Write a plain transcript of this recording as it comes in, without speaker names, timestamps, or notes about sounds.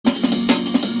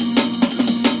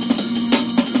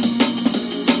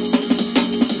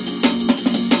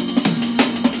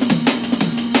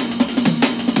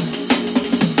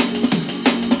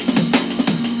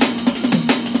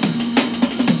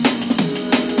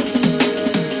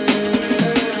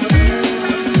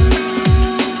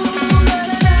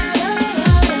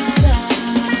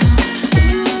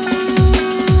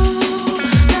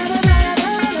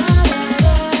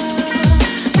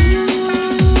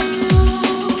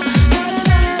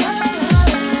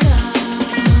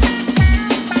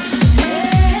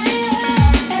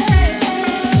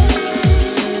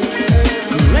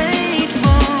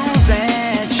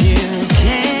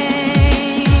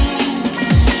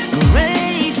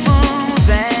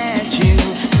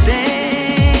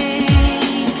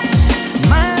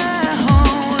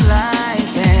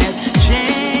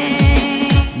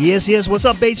Yes, yes. What's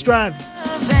up, Bass Drive?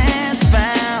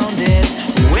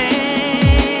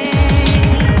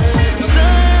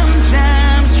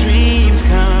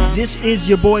 This is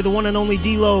your boy, the one and only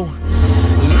dLo,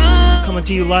 coming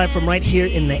to you live from right here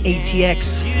in the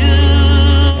ATX.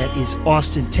 That is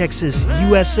Austin, Texas,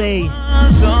 USA.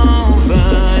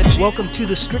 Welcome to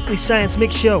the Strictly Science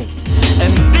Mixshow.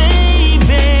 And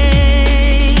baby,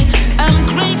 I'm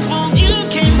grateful you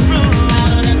came through.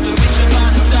 I don't have to wish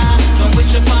upon a star, don't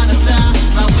wish upon a star.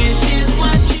 My wish is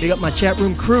what you. Big up my chat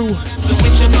room crew,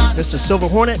 Mr. Silver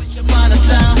Hornet.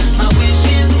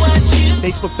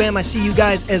 Facebook fam, I see you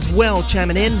guys as well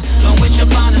chiming in. Don't wish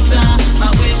upon a star, my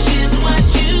wish is what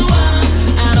you are.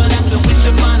 I don't have to wish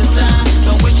upon a star,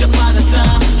 don't wish upon a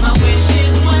star. My wish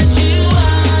is what you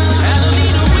are. I don't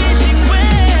need a wishing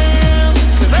well,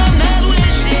 'cause I'm not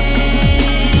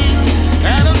wishing.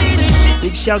 I don't need a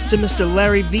Big shouts to Mr.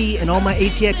 Larry V and all my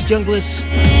ATX junglers,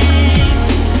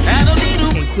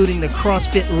 including the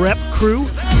CrossFit Rep crew.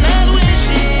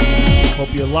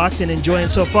 Hope you're locked and enjoying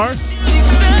so far.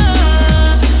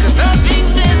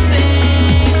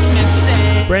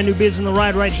 Brand new biz in the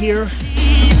ride right here.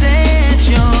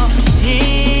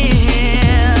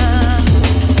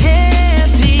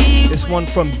 This one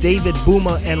from David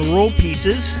Boomer and Roll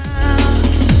Pieces.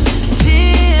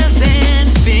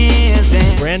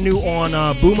 Brand new on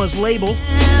Boomer's label,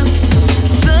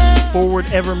 Forward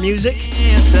Ever Music.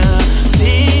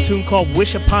 A tune called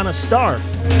Wish Upon a Star.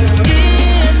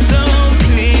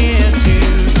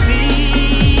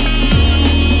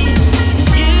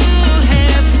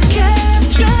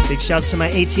 Big shouts to my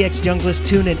ATX junglers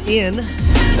tuning in.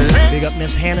 Big up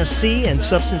Miss Hannah C and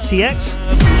Substance TX.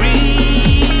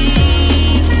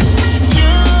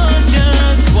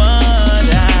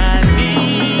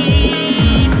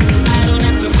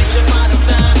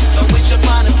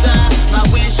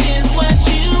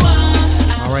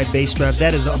 Alright, Bass Drive,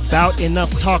 that is about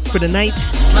enough talk for tonight.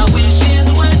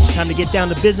 Time to get down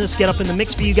to business, get up in the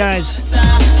mix for you guys.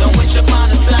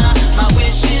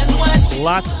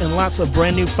 Lots and lots of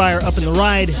brand new fire up in the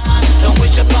ride.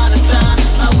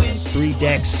 3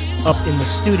 decks up in the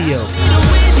studio.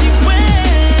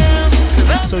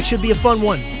 So it should be a fun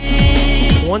one.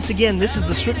 Once again, this is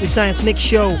the Strictly Science Mix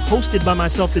Show, hosted by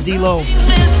myself, the dLo.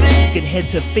 You can head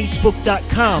to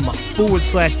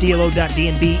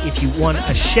facebook.com/dlo.dnb if you want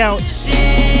a shout.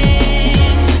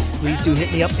 Please do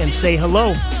hit me up and say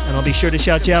hello, and I'll be sure to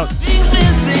shout you out.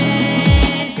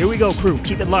 Here we go, crew.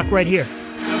 Keep it locked right here.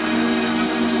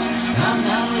 I'm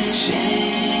not wishing,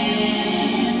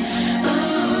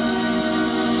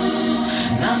 ooh,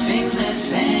 nothing's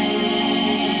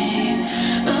missing,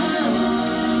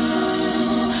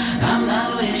 ooh, I'm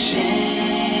not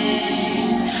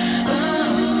wishing,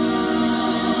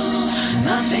 ooh,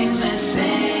 nothing's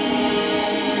missing.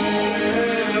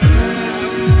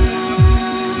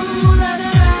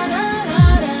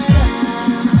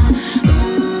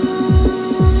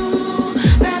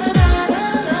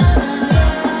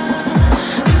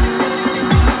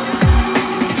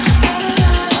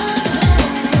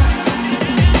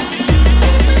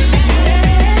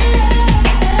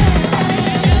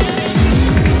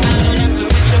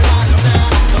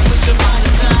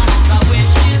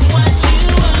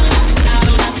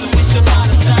 Upon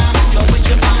a star.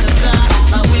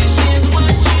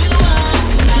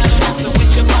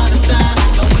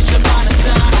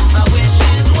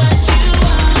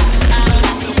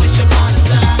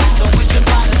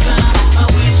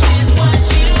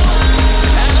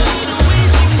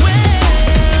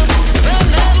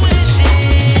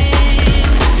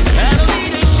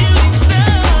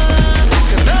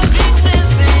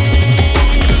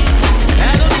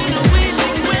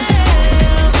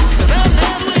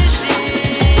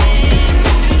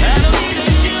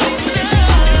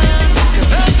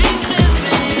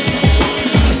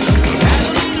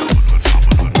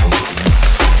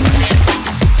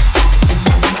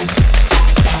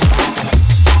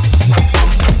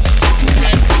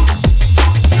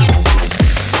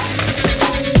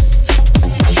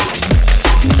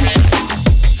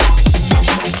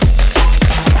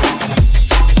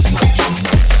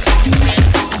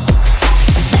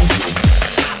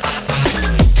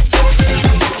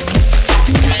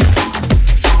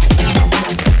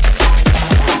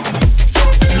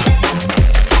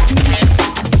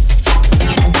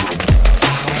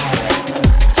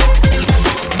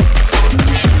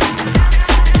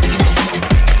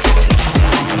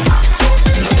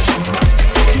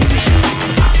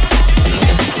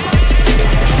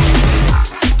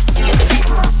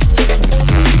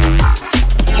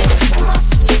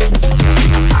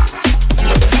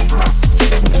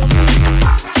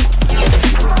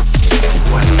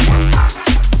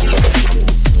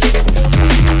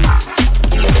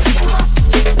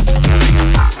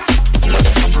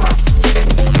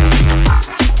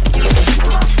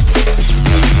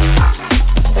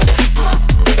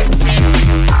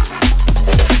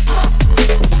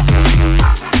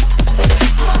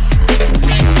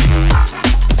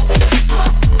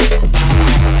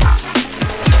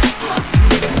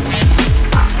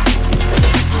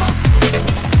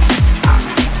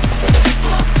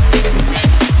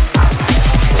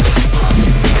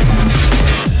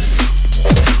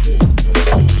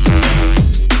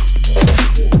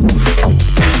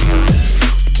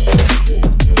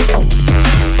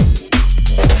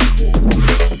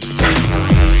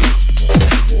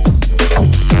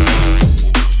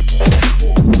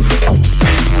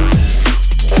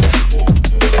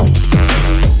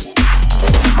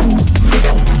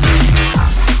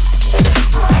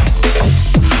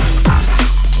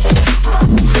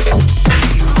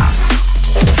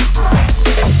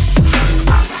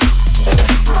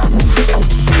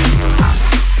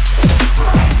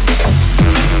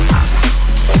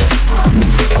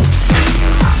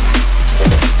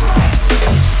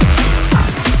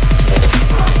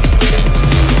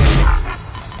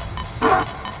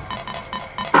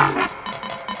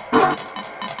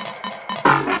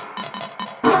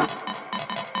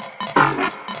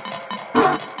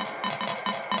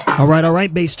 All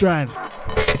right, Bass Drive.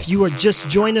 If you are just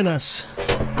joining us,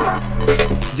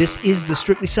 this is the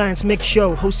Strictly Science Mix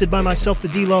Show, hosted by myself, the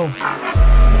dLo.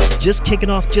 Just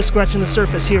kicking off, just scratching the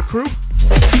surface here, crew.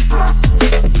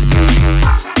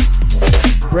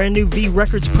 Brand new V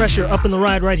Records Pressure up in the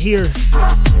ride right here.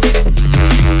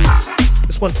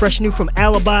 This one fresh new from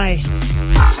Alibi.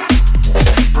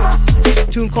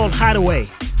 A tune called Hideaway.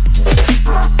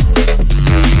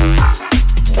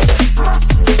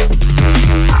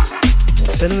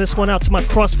 Sending this one out to my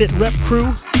CrossFit rep crew.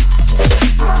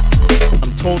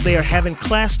 I'm told they are having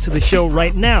class to the show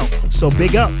right now, so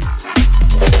big up.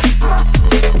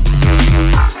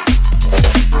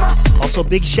 Also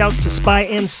big shouts to Spy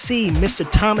MC, Mr.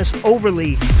 Thomas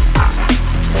Overly,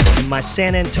 and my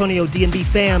San Antonio D&D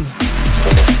fam.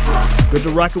 Good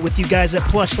to rock it with you guys at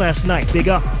Plush last night. Big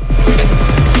up.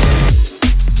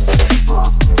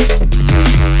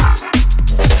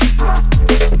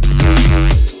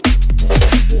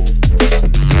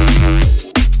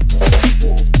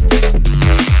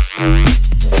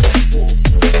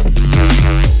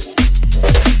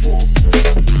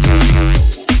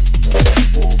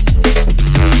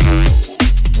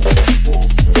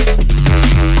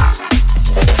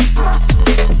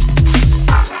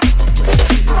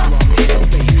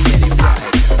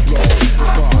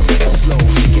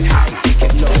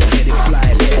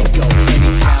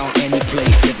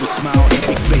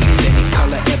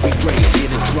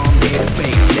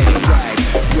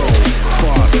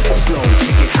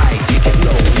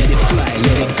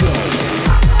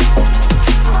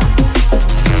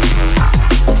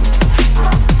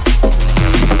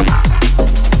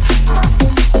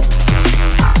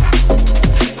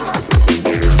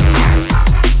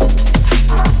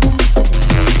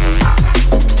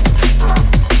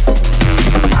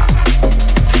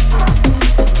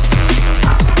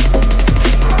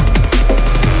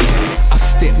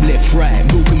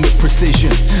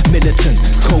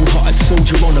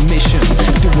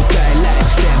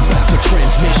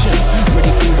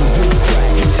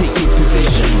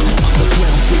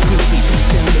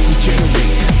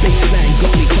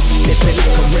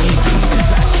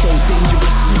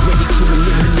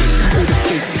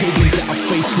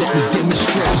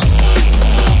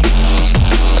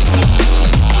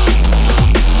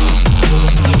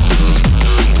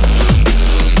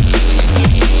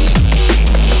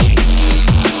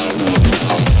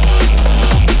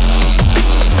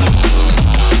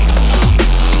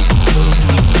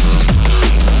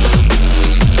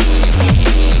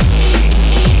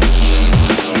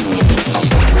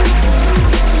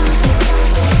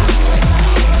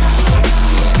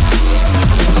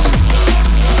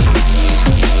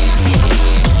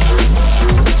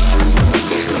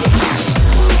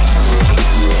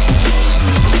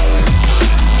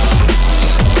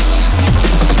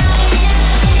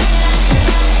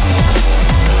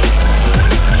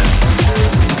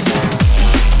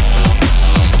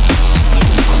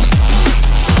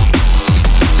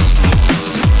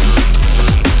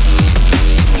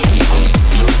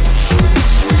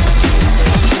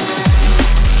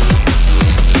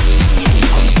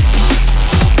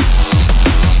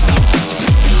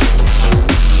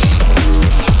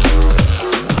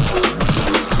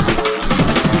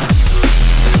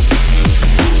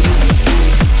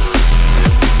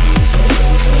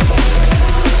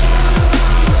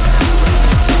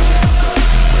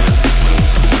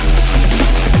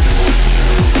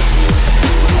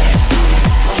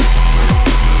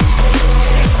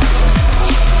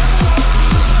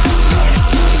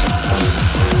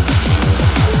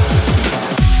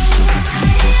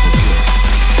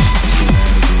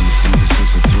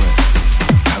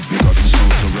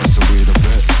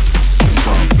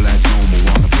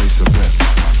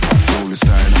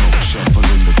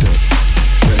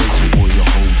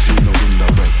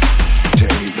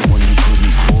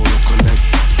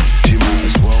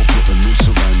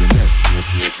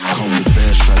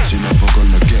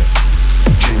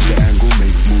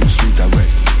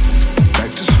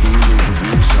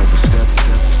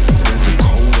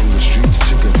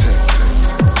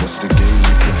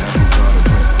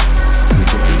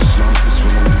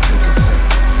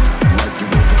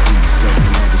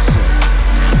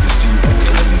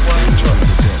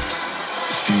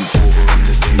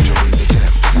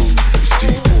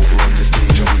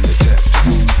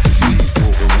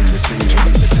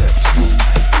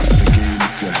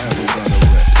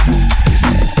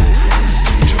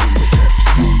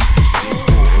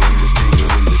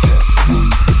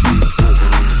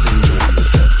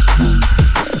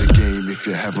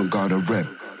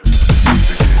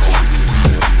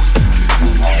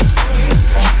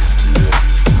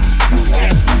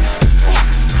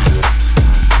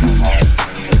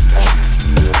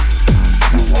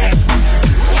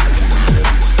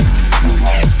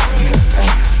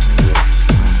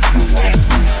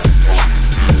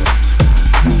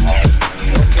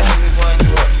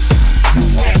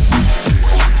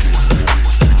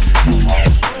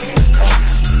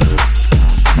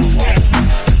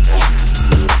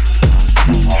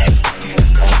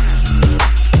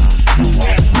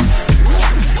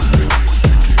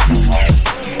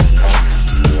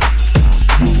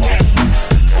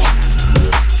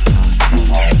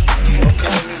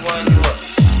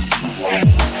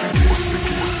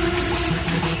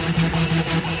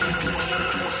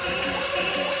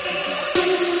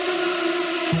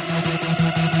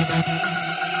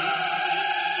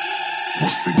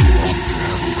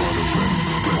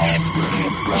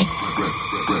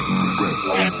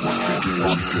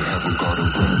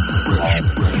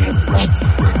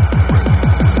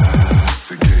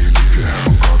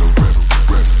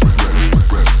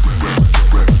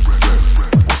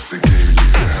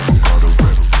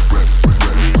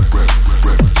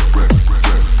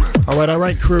 All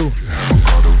right, crew.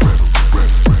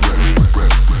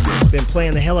 Been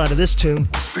playing the hell out of this tune.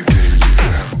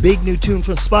 Big new tune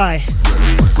from Spy.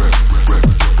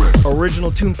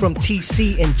 Original tune from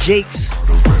TC and Jakes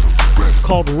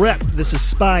called Rep. This is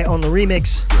Spy on the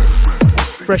remix.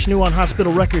 Fresh new on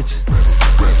Hospital Records.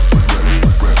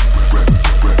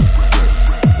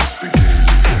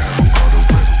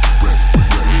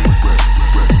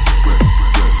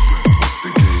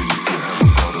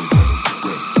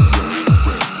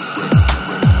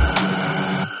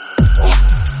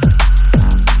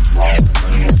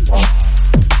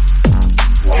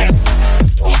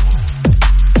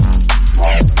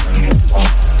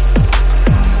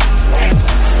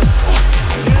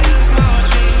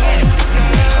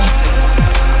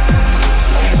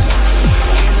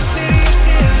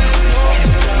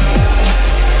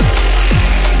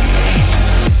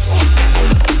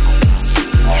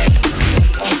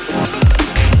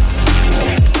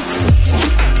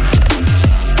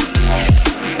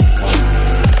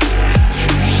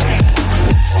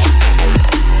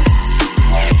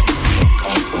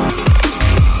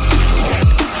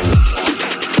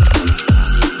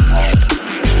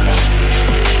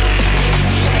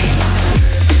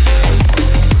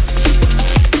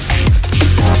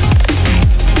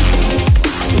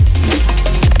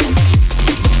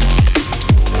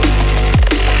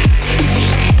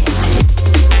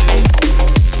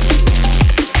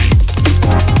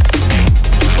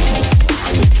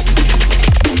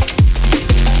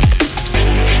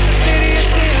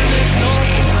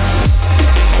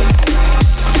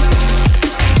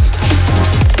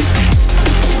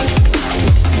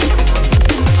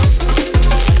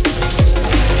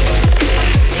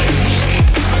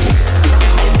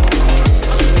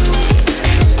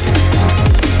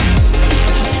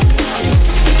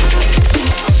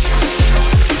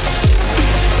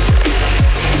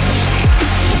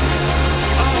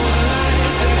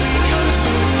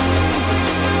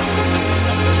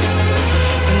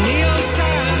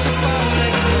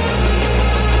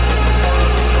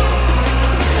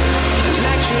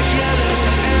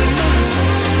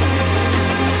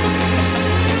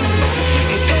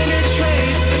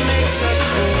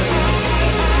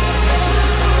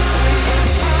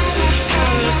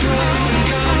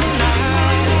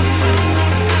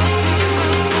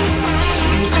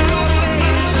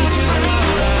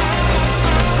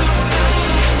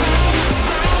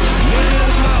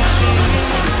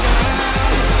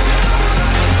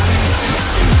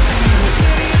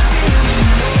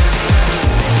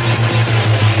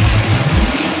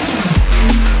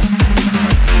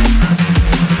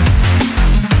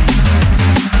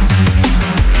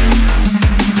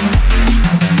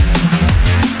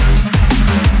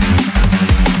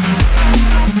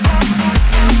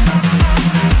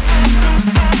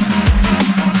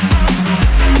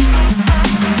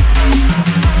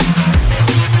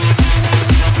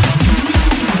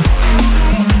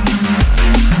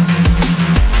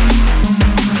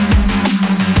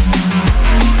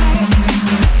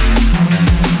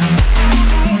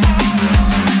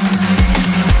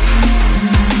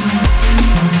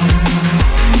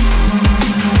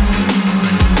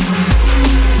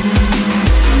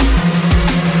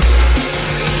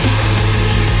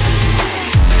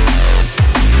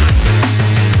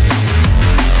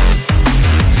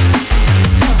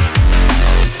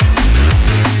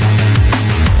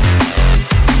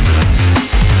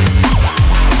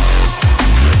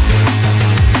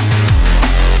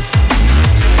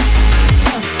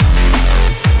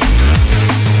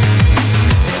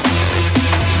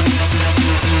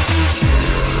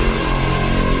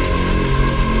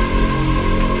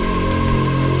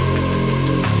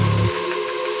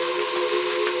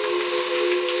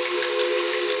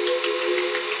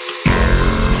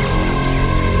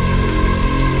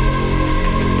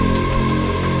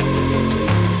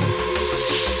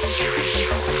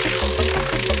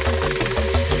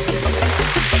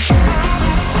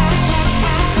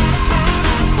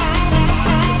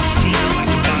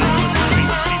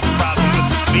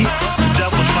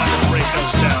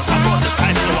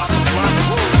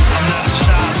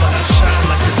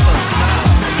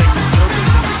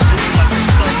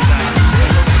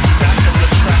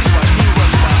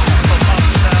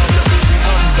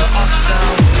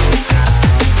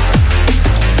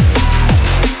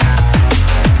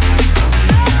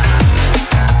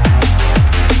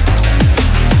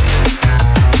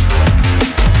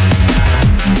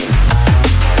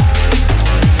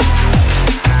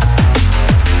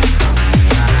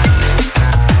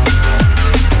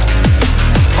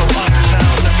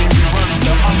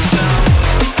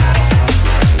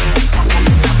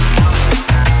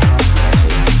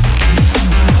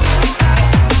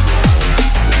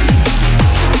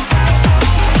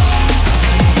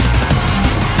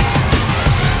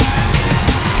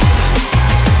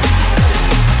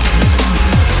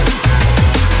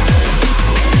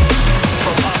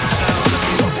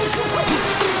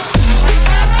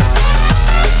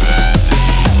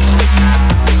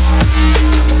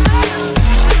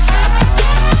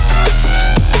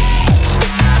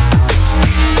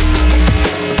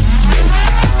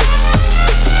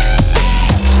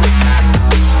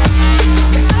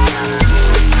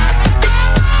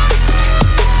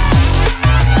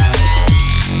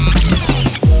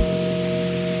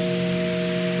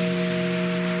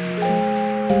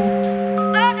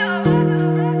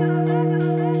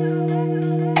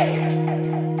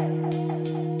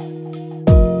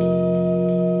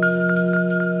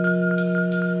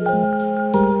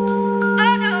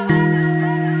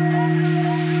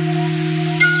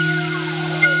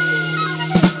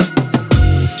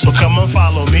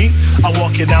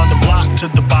 to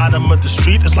the bottom of the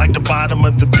street, it's like the bottom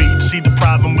of the beat. See the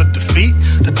problem with defeat?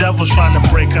 The devil's trying to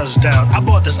break us down. I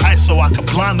bought this ice so I could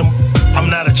blind them. I'm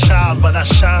not a child, but I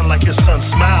shine like your sun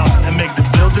smiles and make the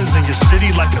buildings in your city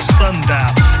like a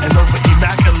sundial. And over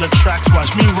immaculate tracks,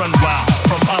 watch me run wild.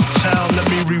 From uptown, let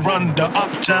me rerun the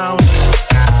uptown.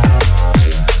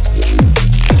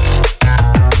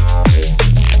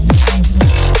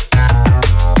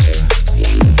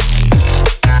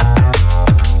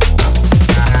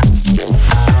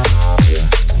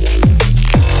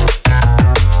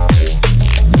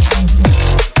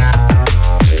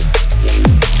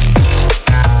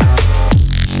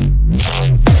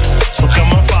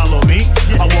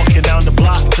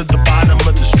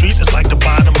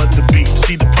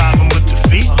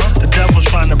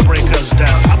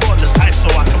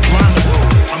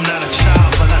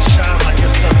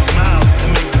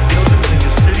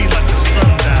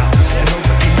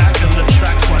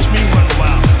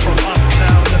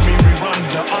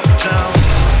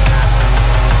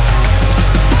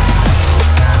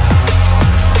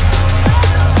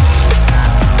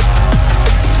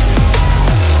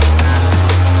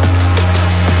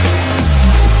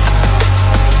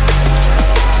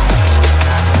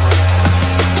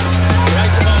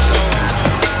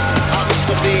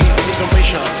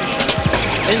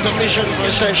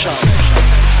 Session.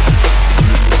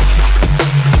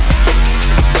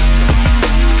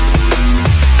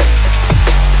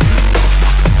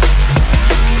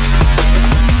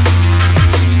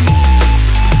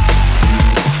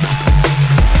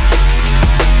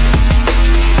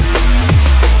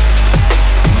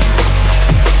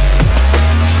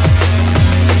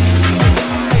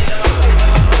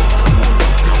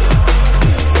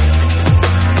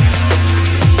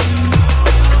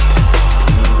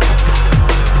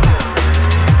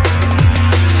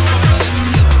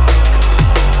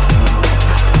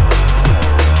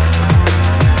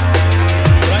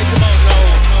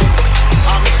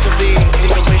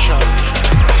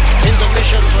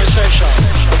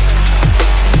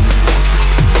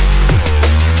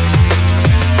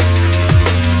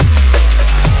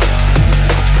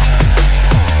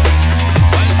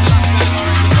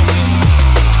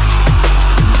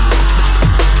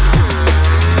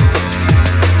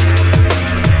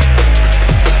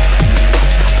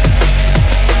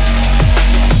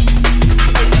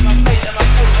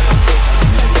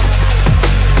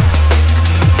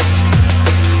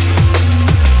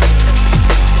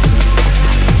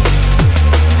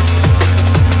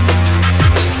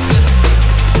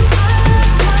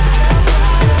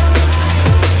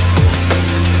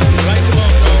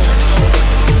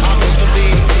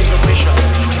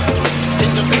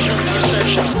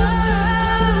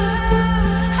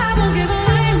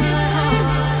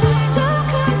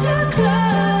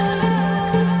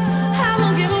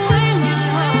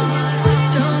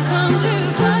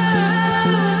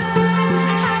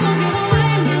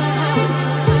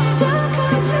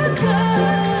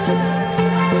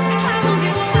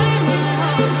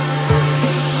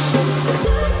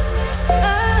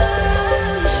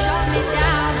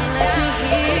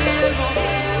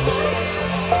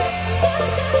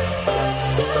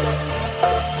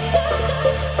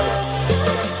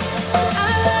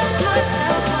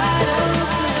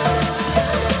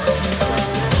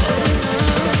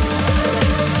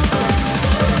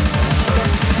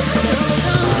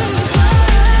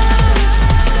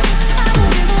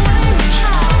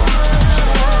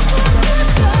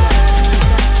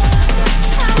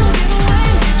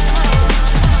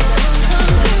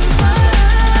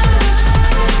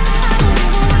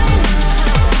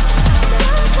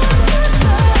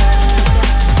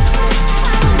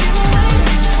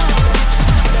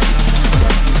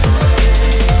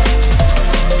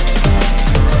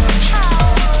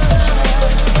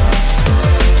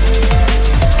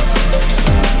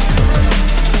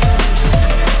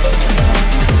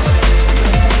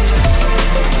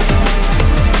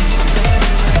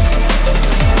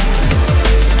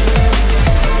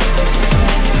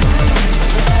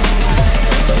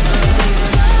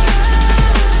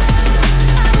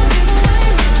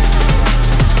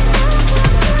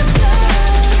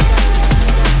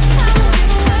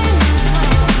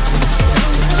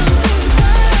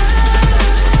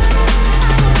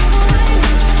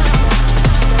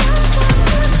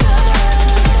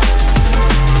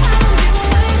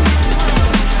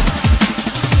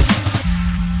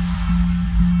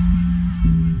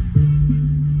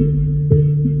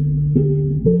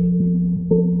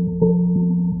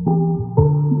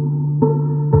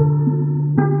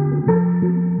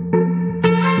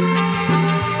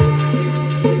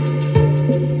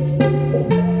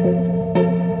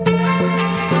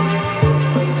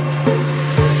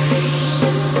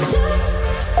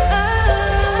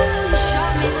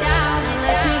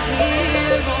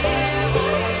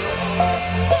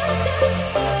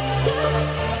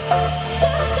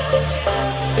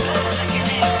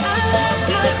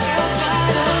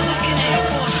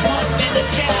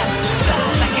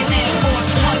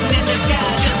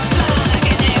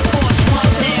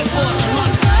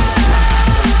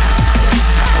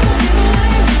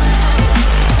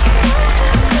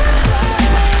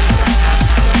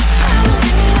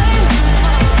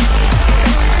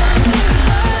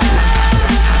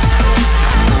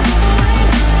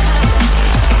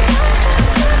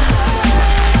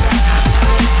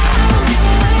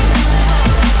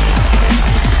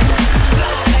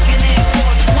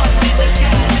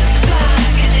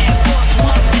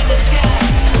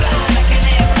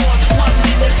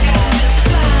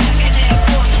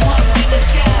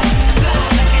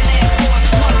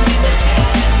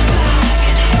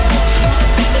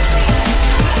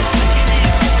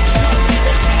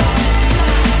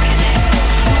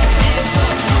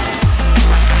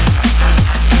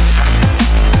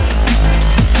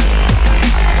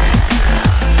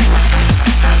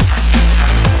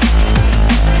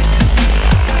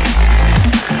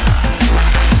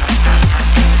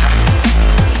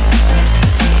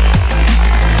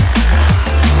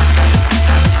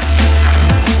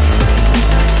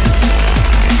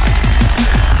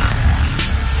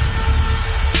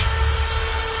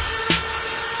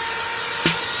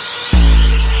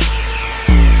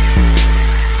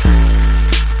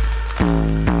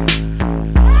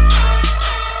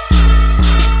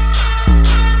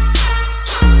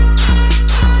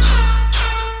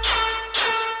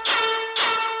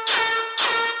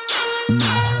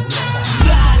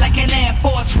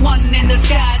 the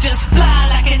sky. Just fly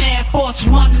like an Air Force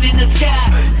One in the sky.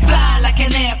 Fly like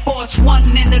an Air Force One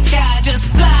in the sky. Just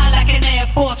fly like an Air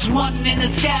Force One in the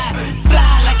sky.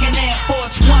 Fly like an Air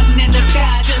Force One in the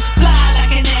sky. Just fly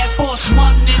like an Air Force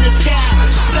One in the sky.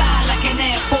 Fly like an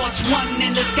Air Force One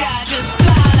in the sky. Just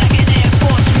fly like an Air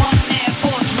Force One, Air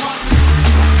Force One.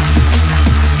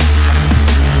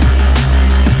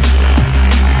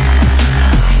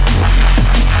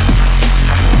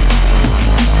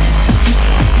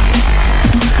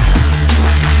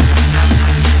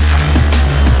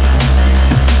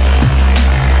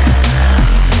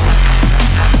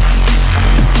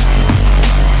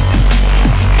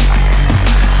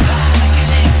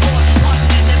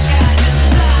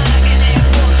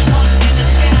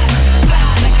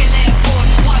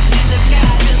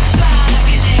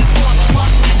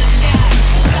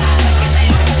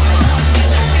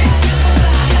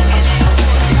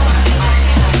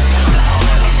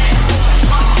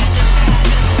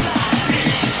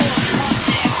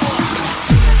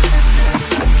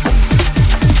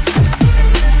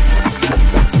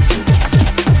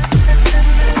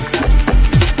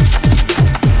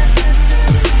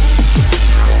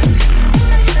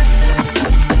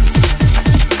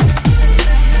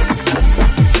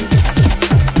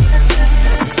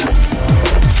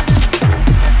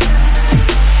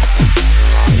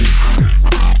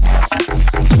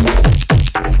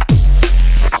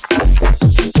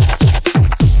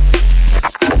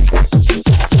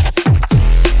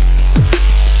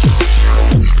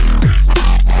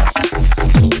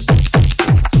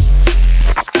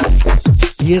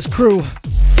 Yes, crew.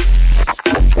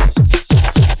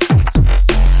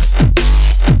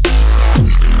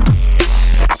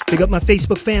 Big up my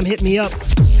Facebook fam, hit me up.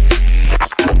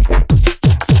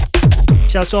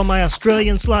 Shouts to all my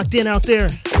Australians locked in out there.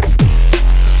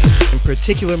 In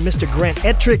particular, Mr. Grant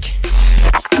Ettrick.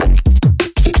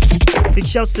 Big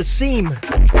shouts to Seam.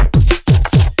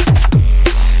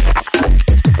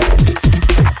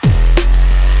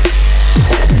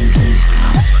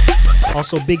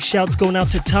 Also, big shouts going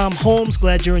out to Tom Holmes.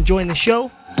 Glad you're enjoying the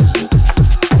show.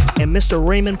 And Mr.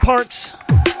 Raymond Parks.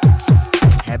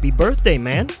 Happy birthday,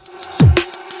 man.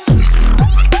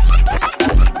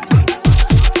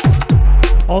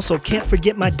 Also, can't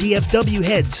forget my DFW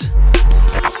heads.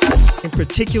 In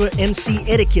particular, MC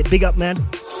Etiquette. Big up, man.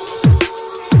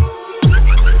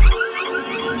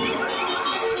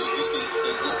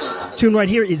 Tune right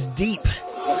here is Deep.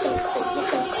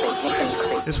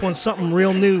 This one's something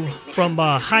real new from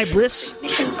Hybris.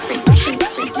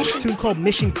 A tune called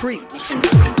Mission Creep.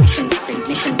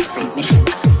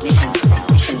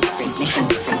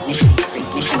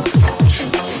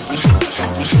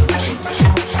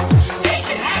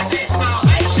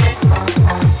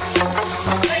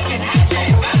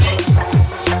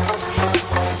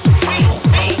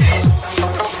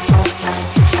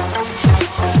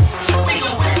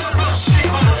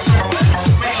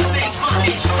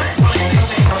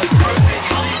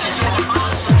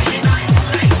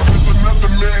 Another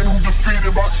man who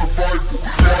defeated my survival.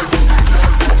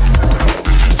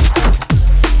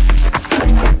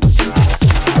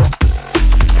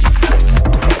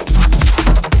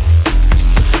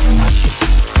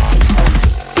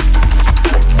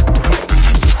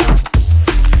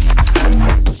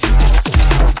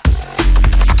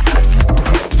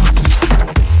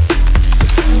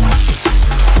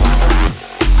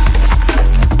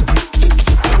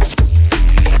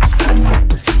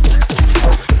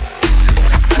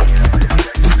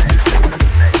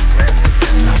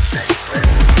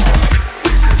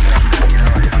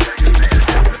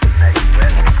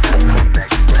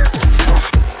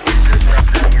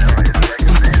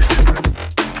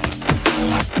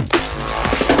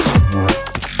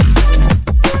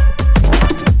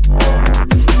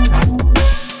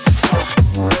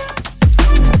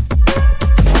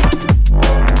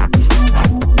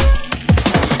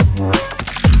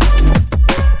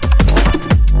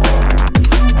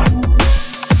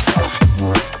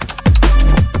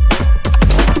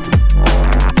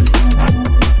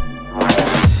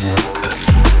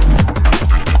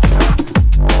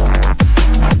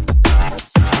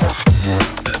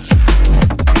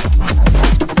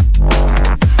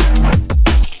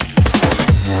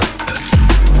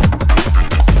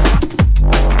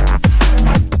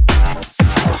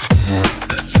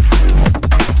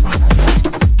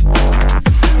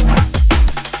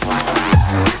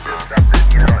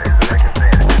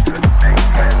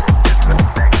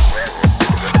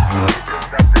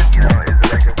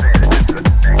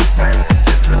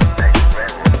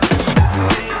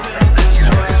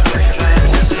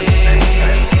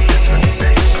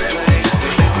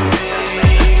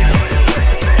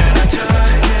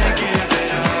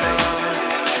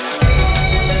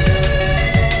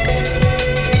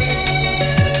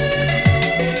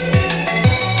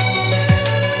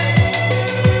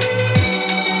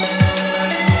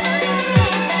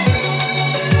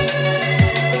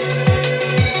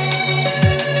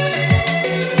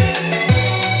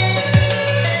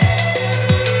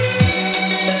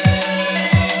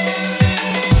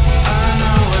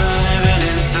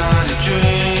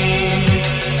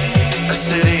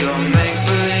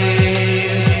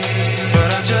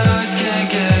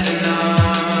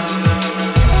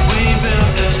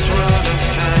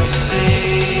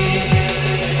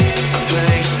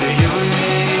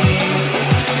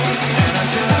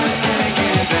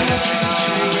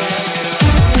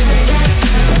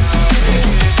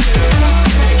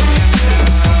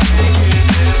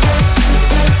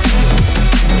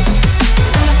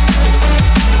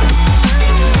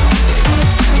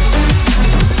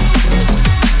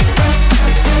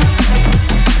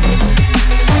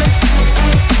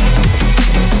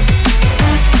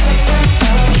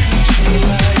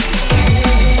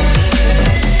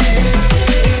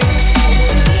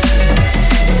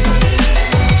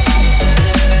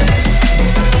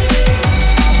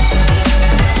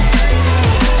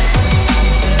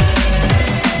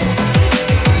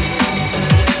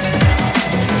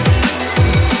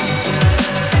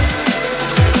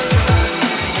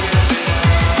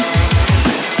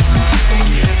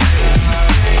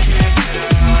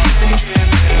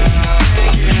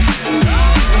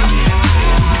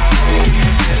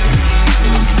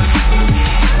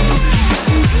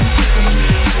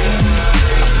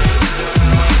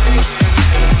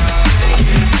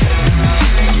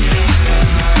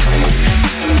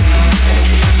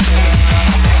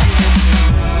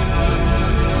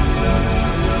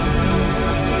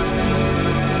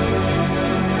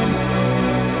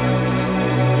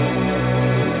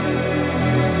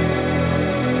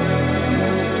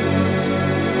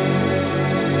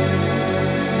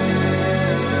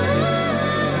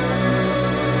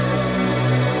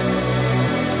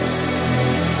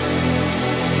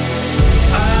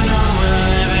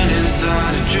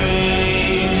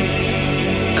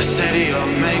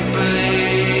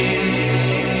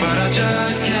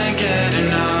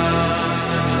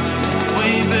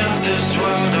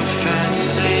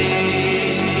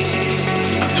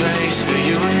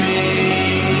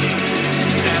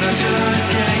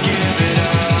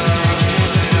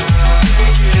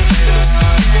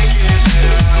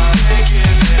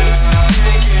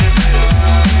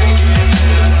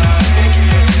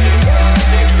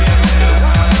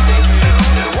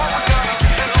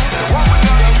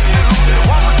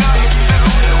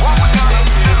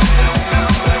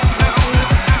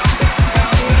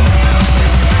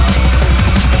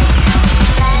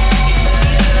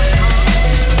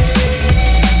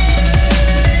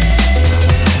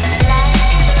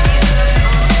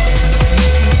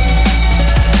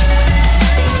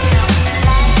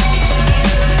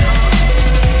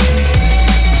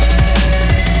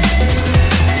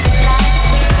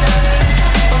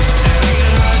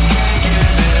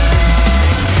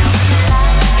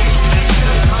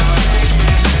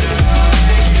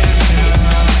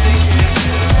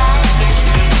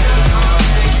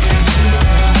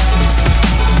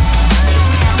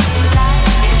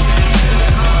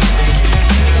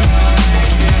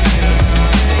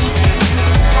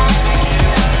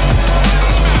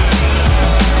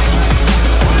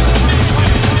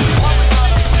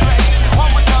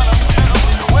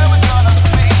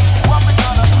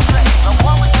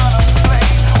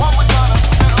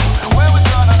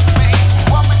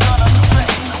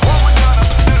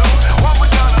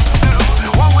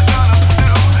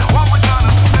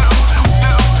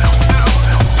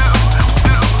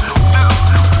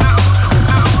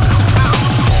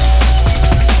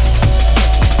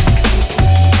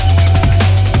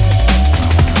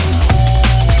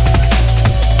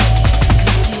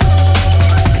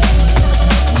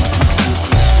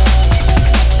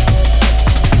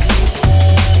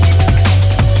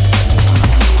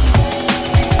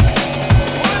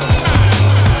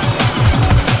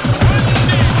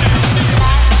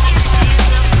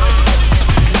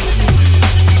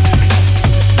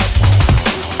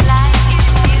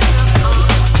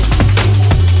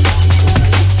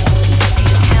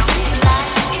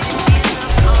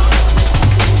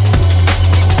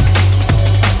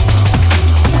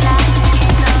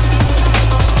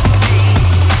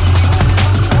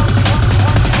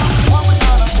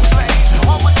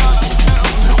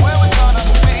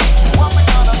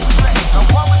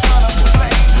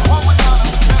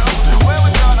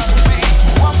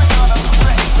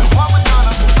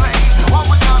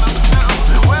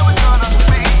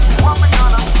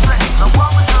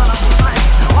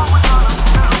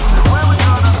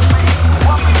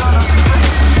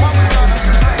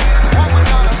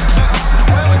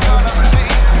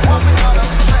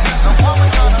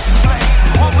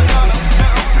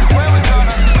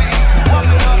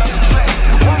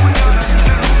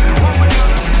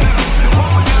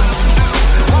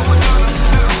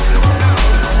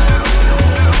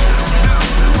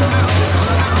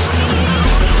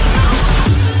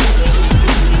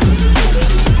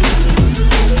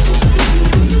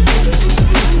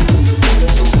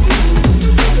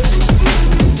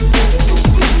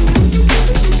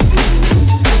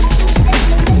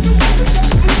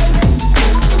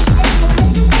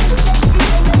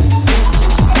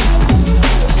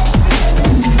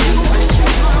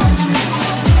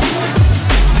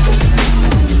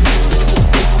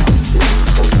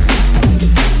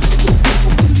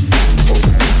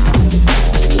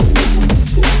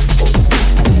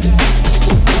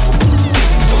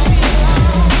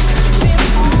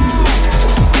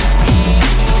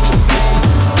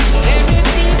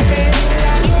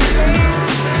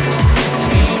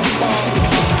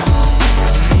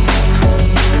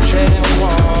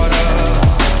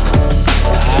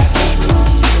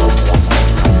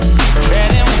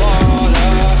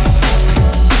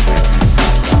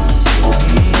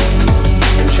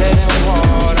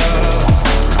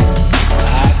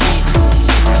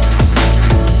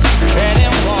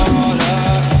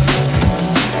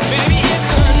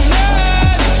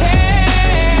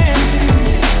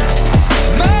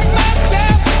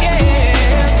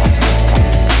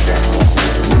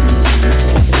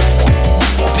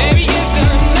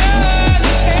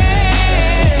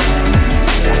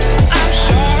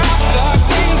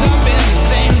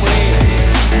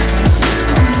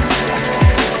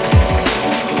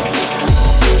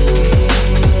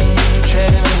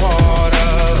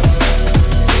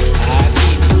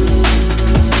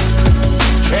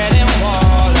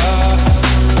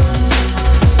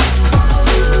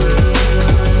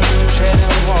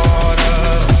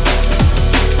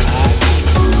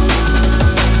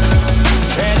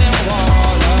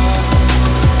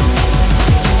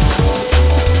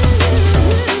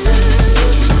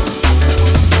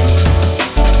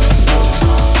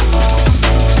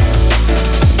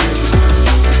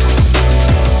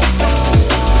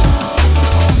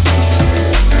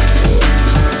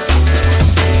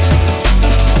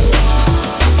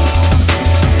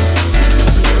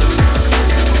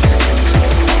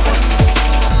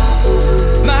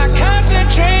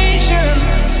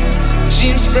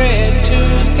 spread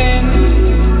too thin.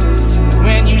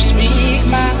 When you speak,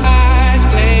 my eyes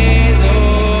glaze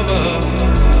over.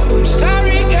 I'm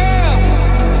sorry, girl,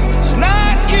 it's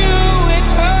not you,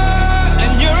 it's her,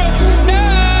 and you're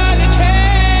another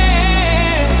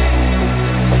chance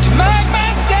to make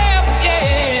myself,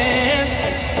 yeah,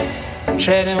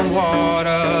 treading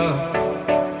water.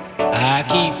 I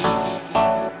keep.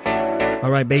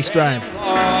 All right, bass drive.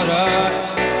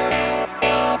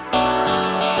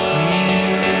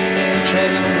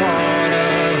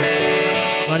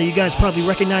 A lot of you guys probably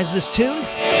recognize this tune.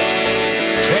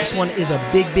 This one is a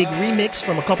big remix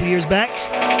from a couple years back.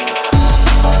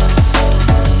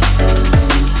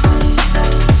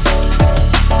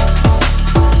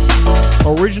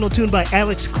 Original tune by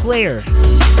Alex Clare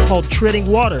called Treading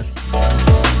Water.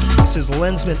 This is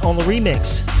Lensman on the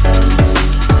remix.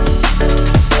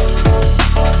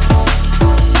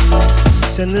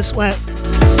 Send this one.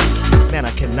 Man,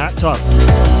 I cannot talk.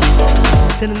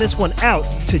 Sending this one out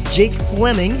to Jake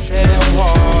Fleming,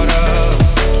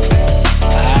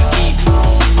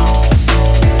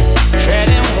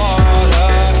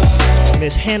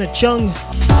 Miss Hannah Chung,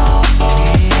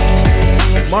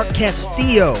 Mark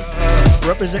Castillo,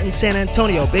 representing San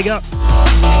Antonio. Big up.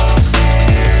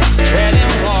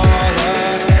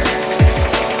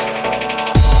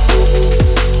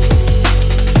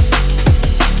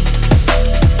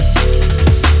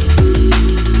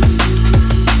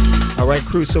 All right,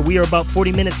 crew, so we are about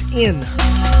 40 minutes in.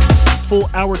 Full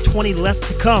hour 20 left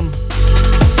to come.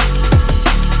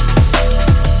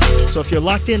 So if you're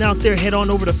locked in out there, head on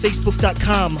over to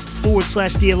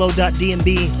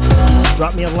facebook.com/dlo.dnb.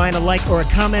 Drop me a line, a like, or a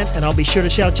comment, and I'll be sure to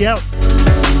shout you out.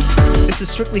 This is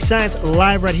Strictly Science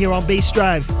live right here on Bass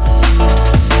Drive.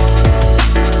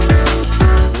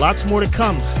 Lots more to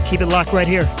come. Keep it locked right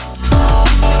here.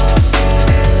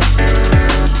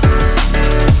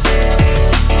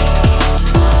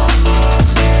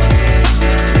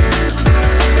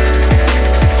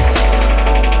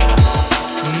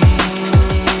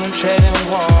 Treading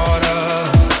water.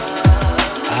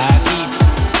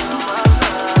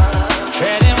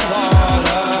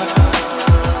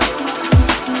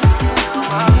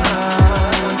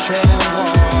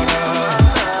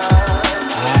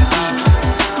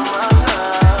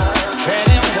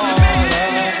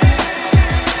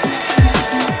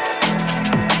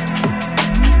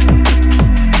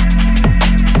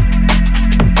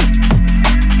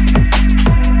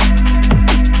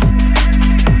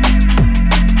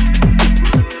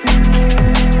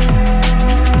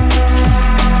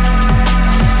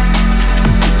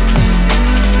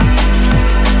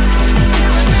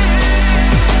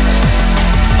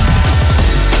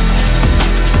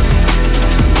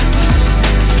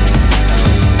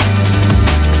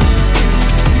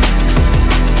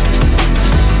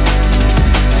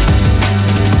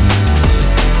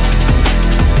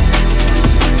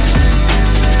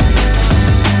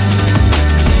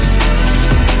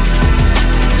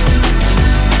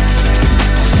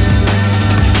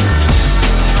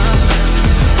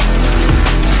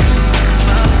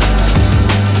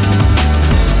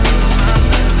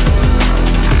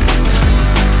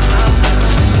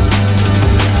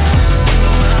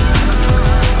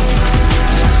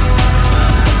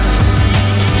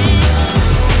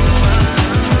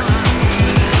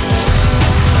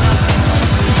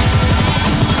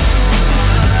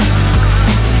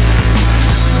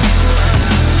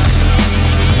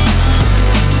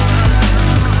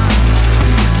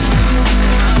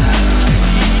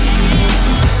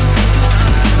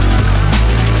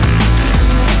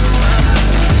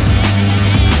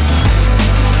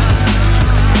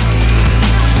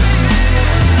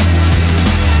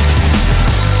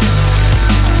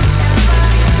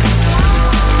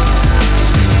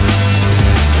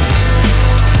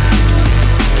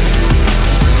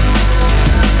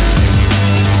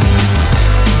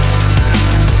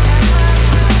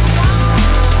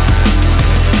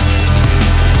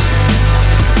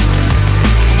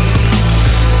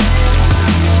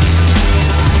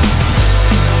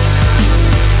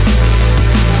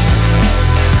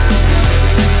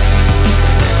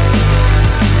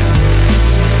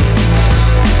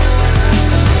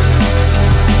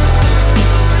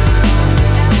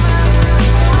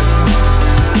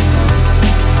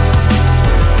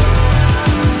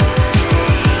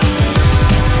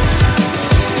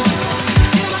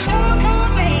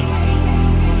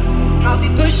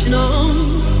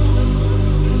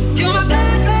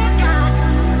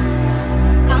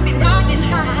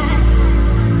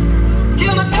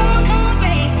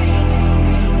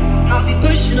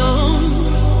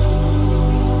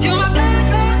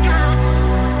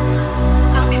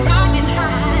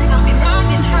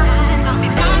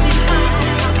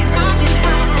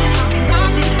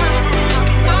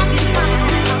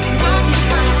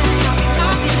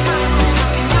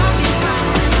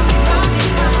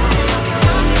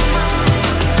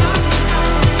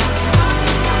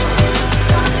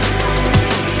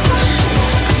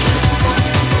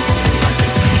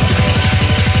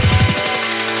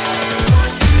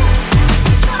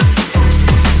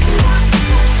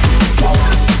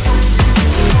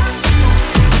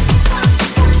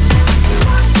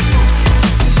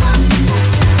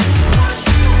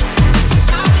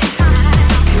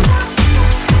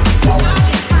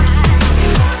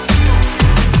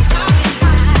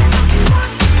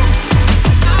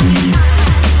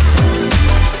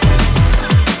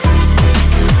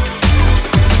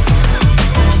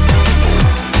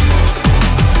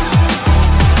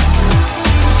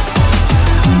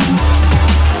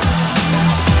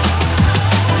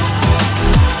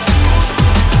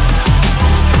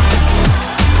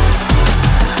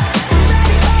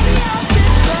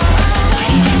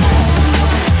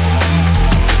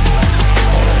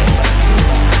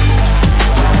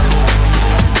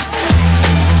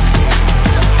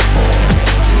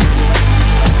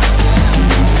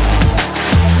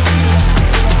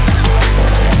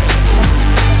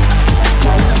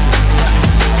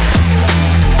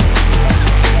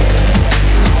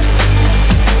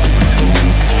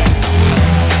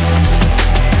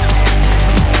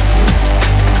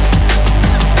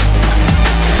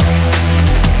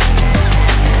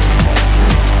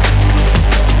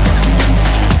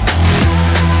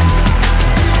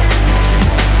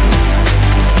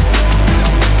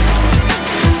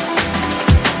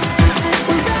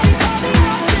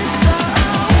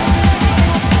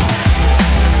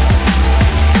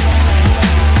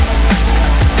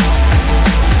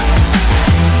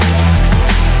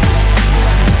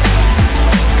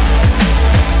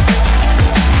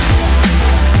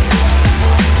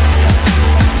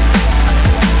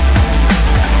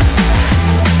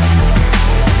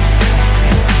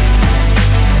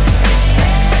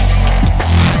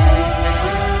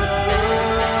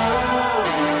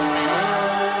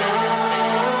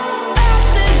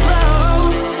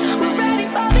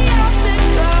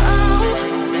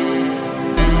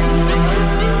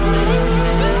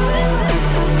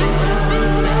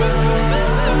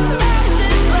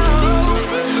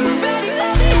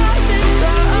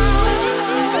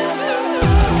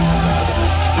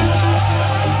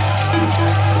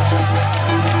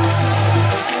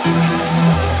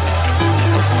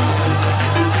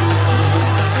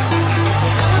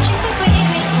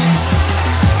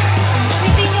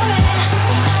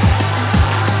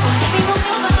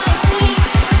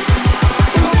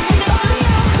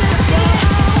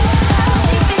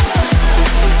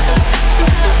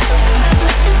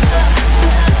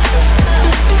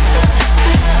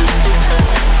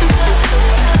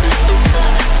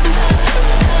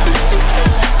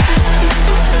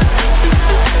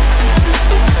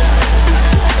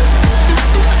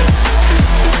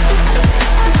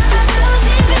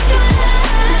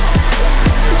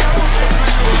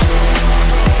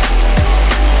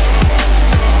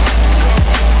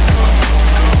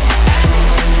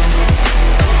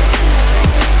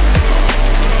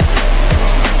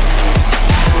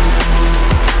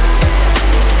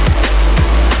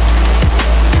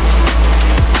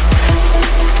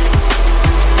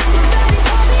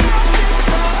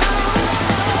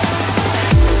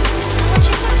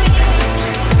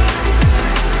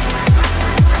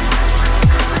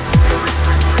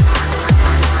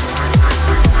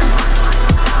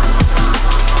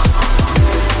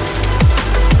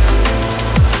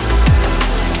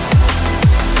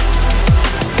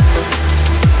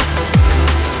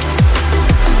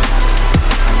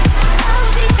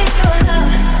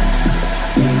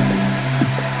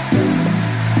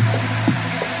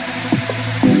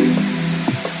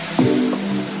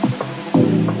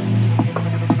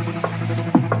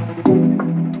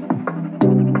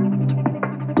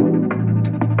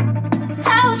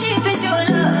 is your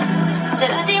love? Is it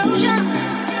like the ocean?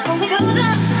 Hold me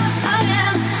closer.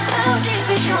 How deep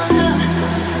is your love?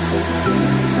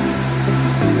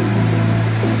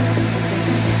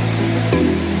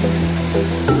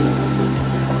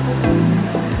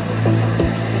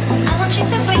 I want you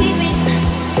to breathe me.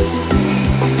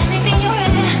 Let me be your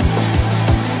air.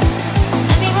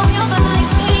 Let me roam your body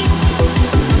free.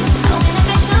 I'm in a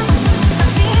mission of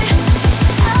fear.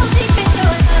 How deep is your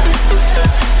love?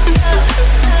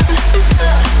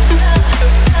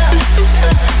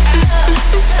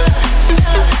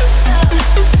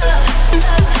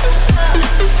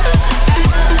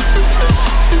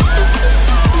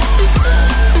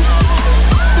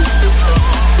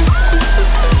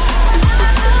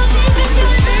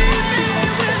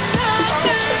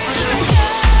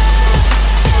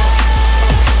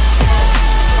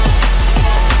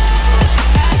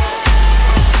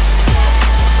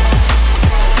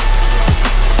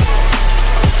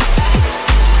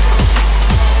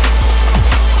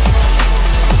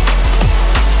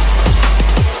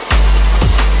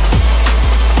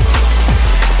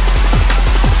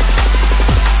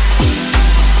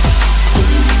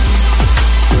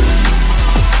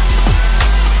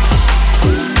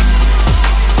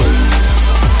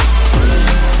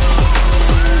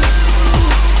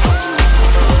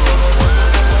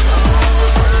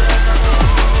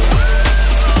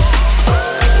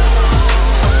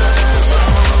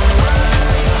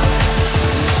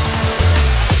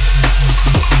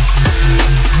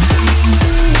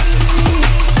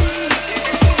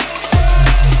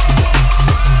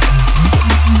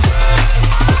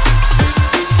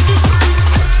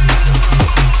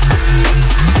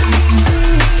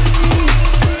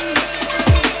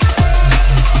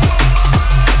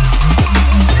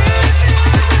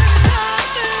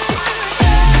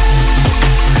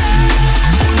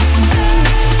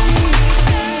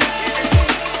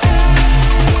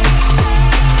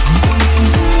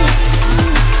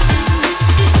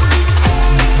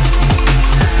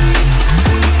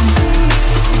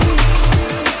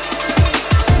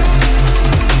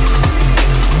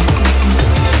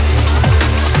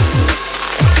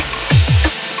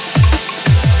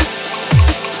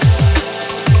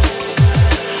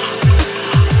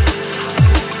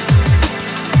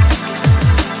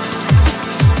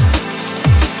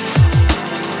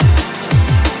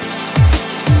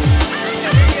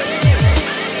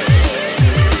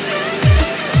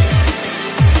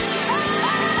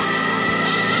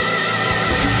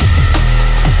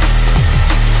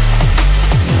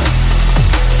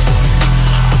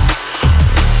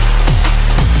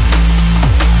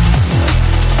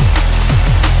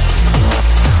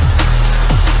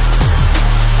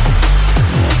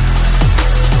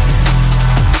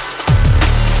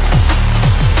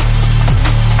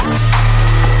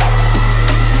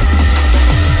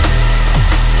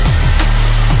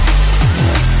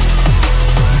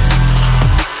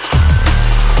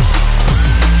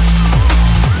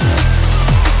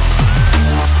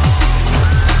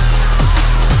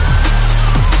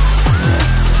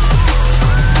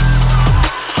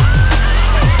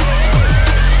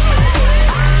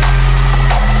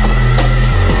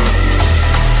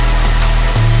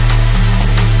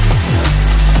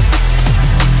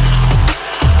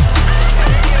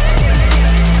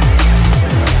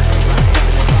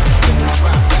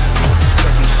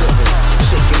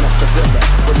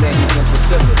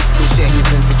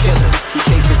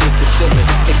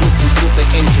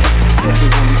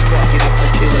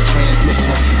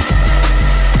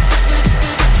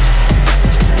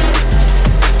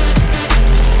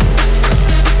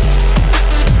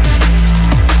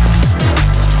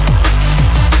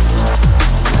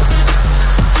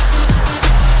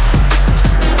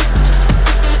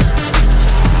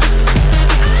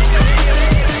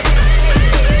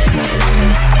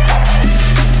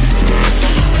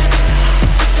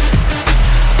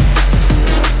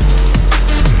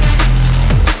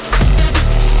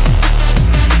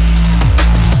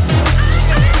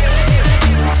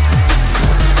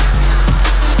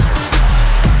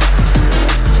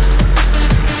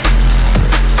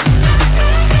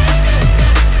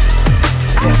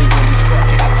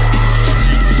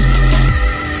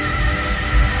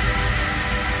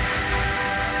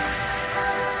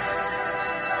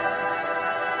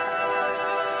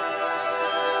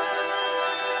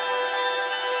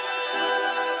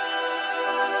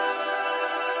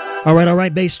 All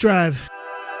right, bass drive.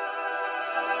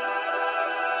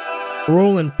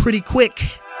 Rolling pretty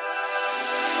quick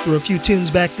through a few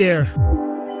tunes back there.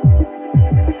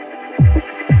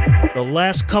 The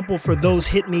last couple for those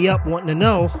hit me up wanting to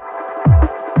know.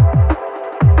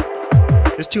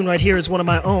 This tune right here is one of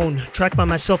my own, tracked by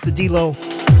myself, the dLo.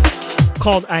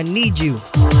 called I Need You.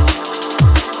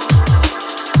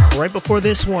 Right before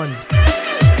this one,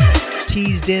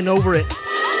 Teased In Over It.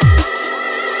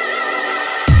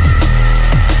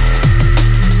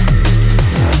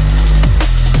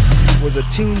 Was a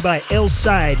tune by L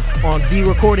Side on V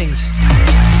Recordings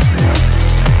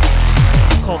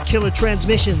called Killer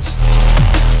Transmissions.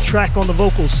 Track on the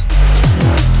vocals.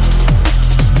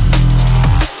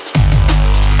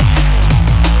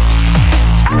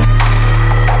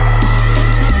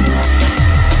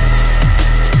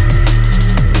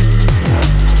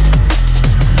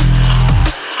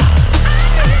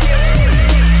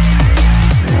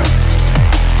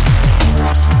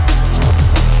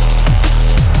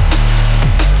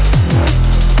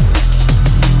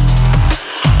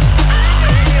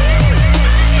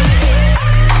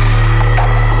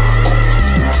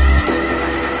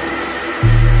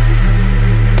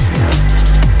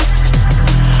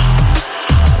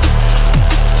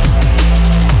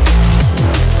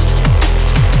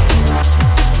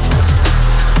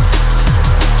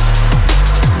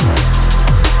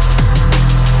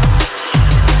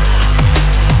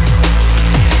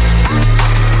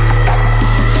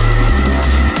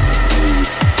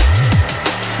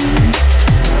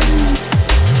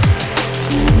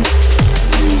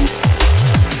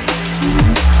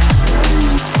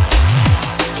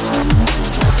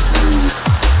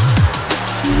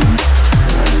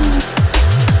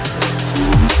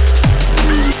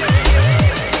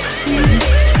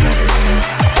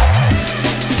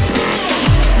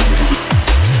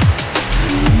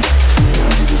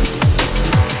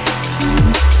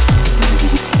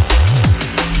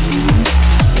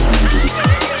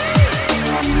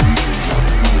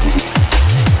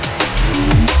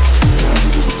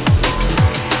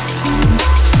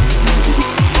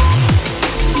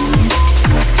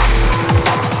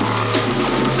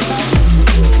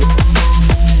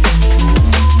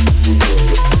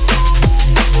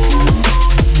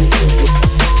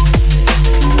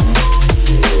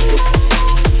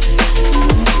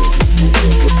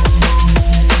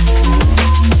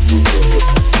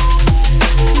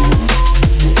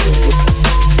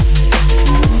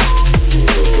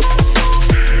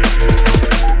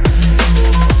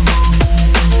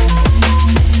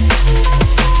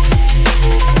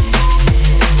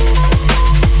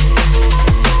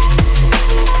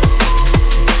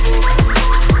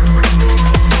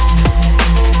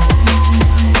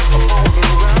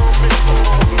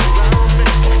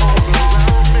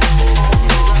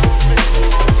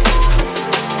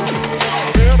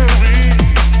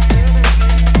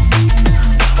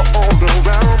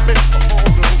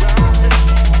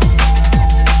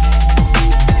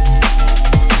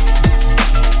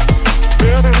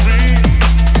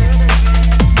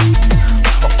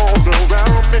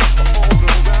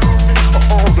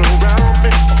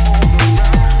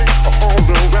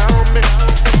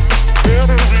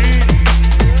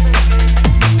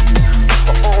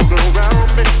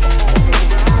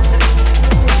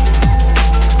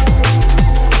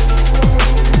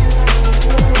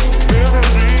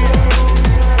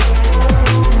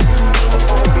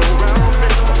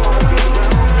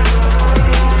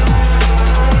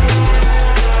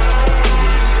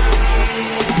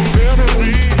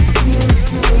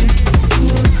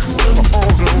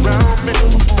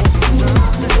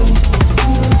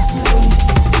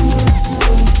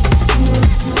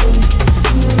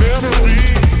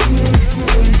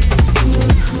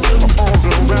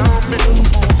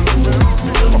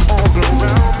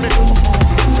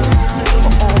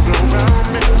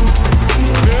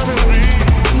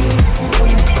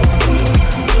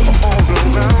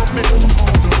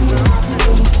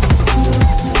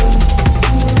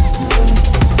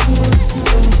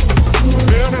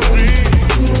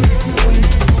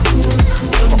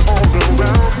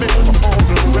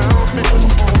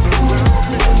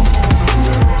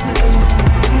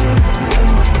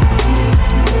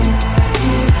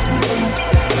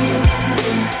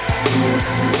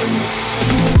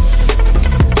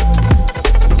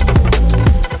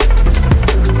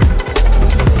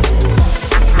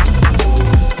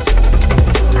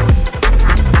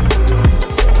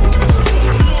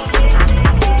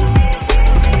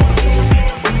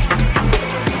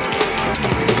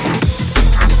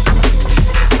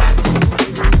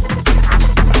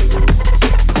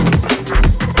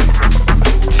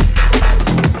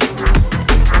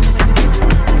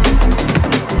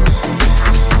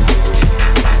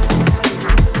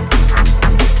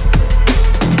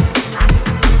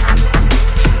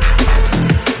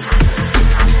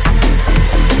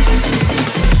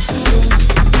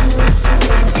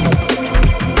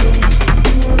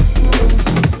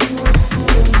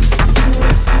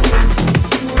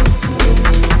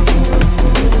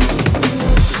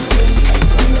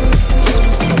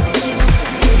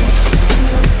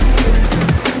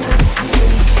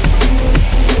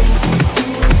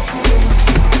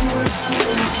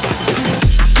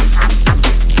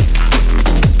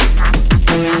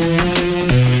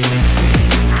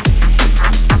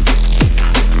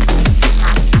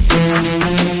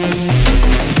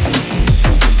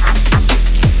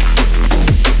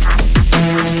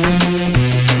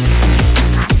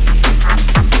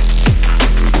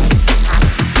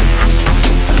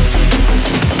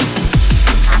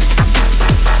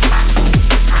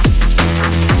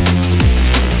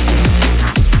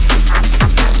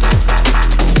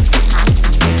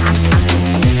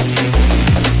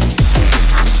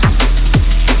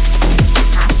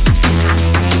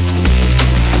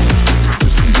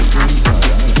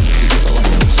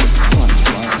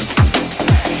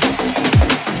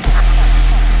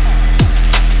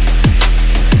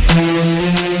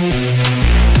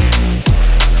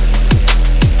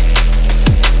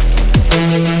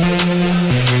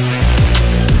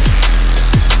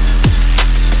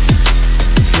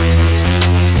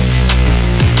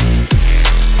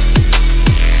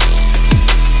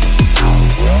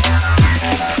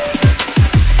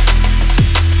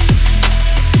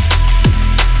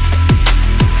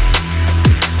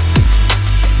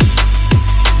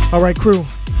 All right, crew.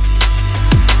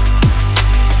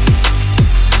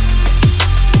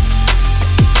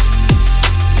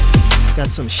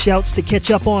 Got some shouts to catch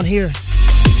up on here.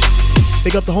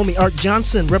 Big up the homie Art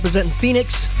Johnson representing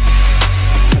Phoenix,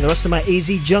 and the rest of my AZ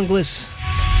junglers.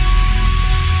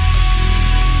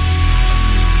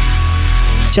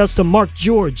 Shouts to Mark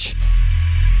George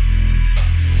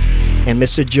and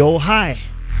Mr. Joel High.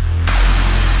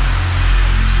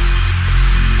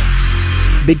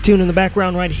 Big tune in the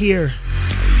background right here.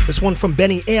 This one from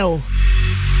Benny L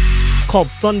called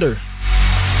Thunder. 5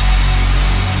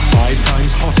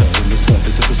 times hotter than the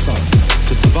surface of the sun.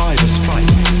 To survive a strike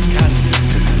can lead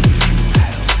to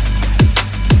hell.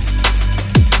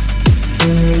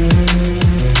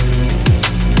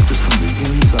 Just from the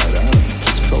inside out, it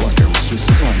just felt like I was just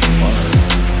flying Mars.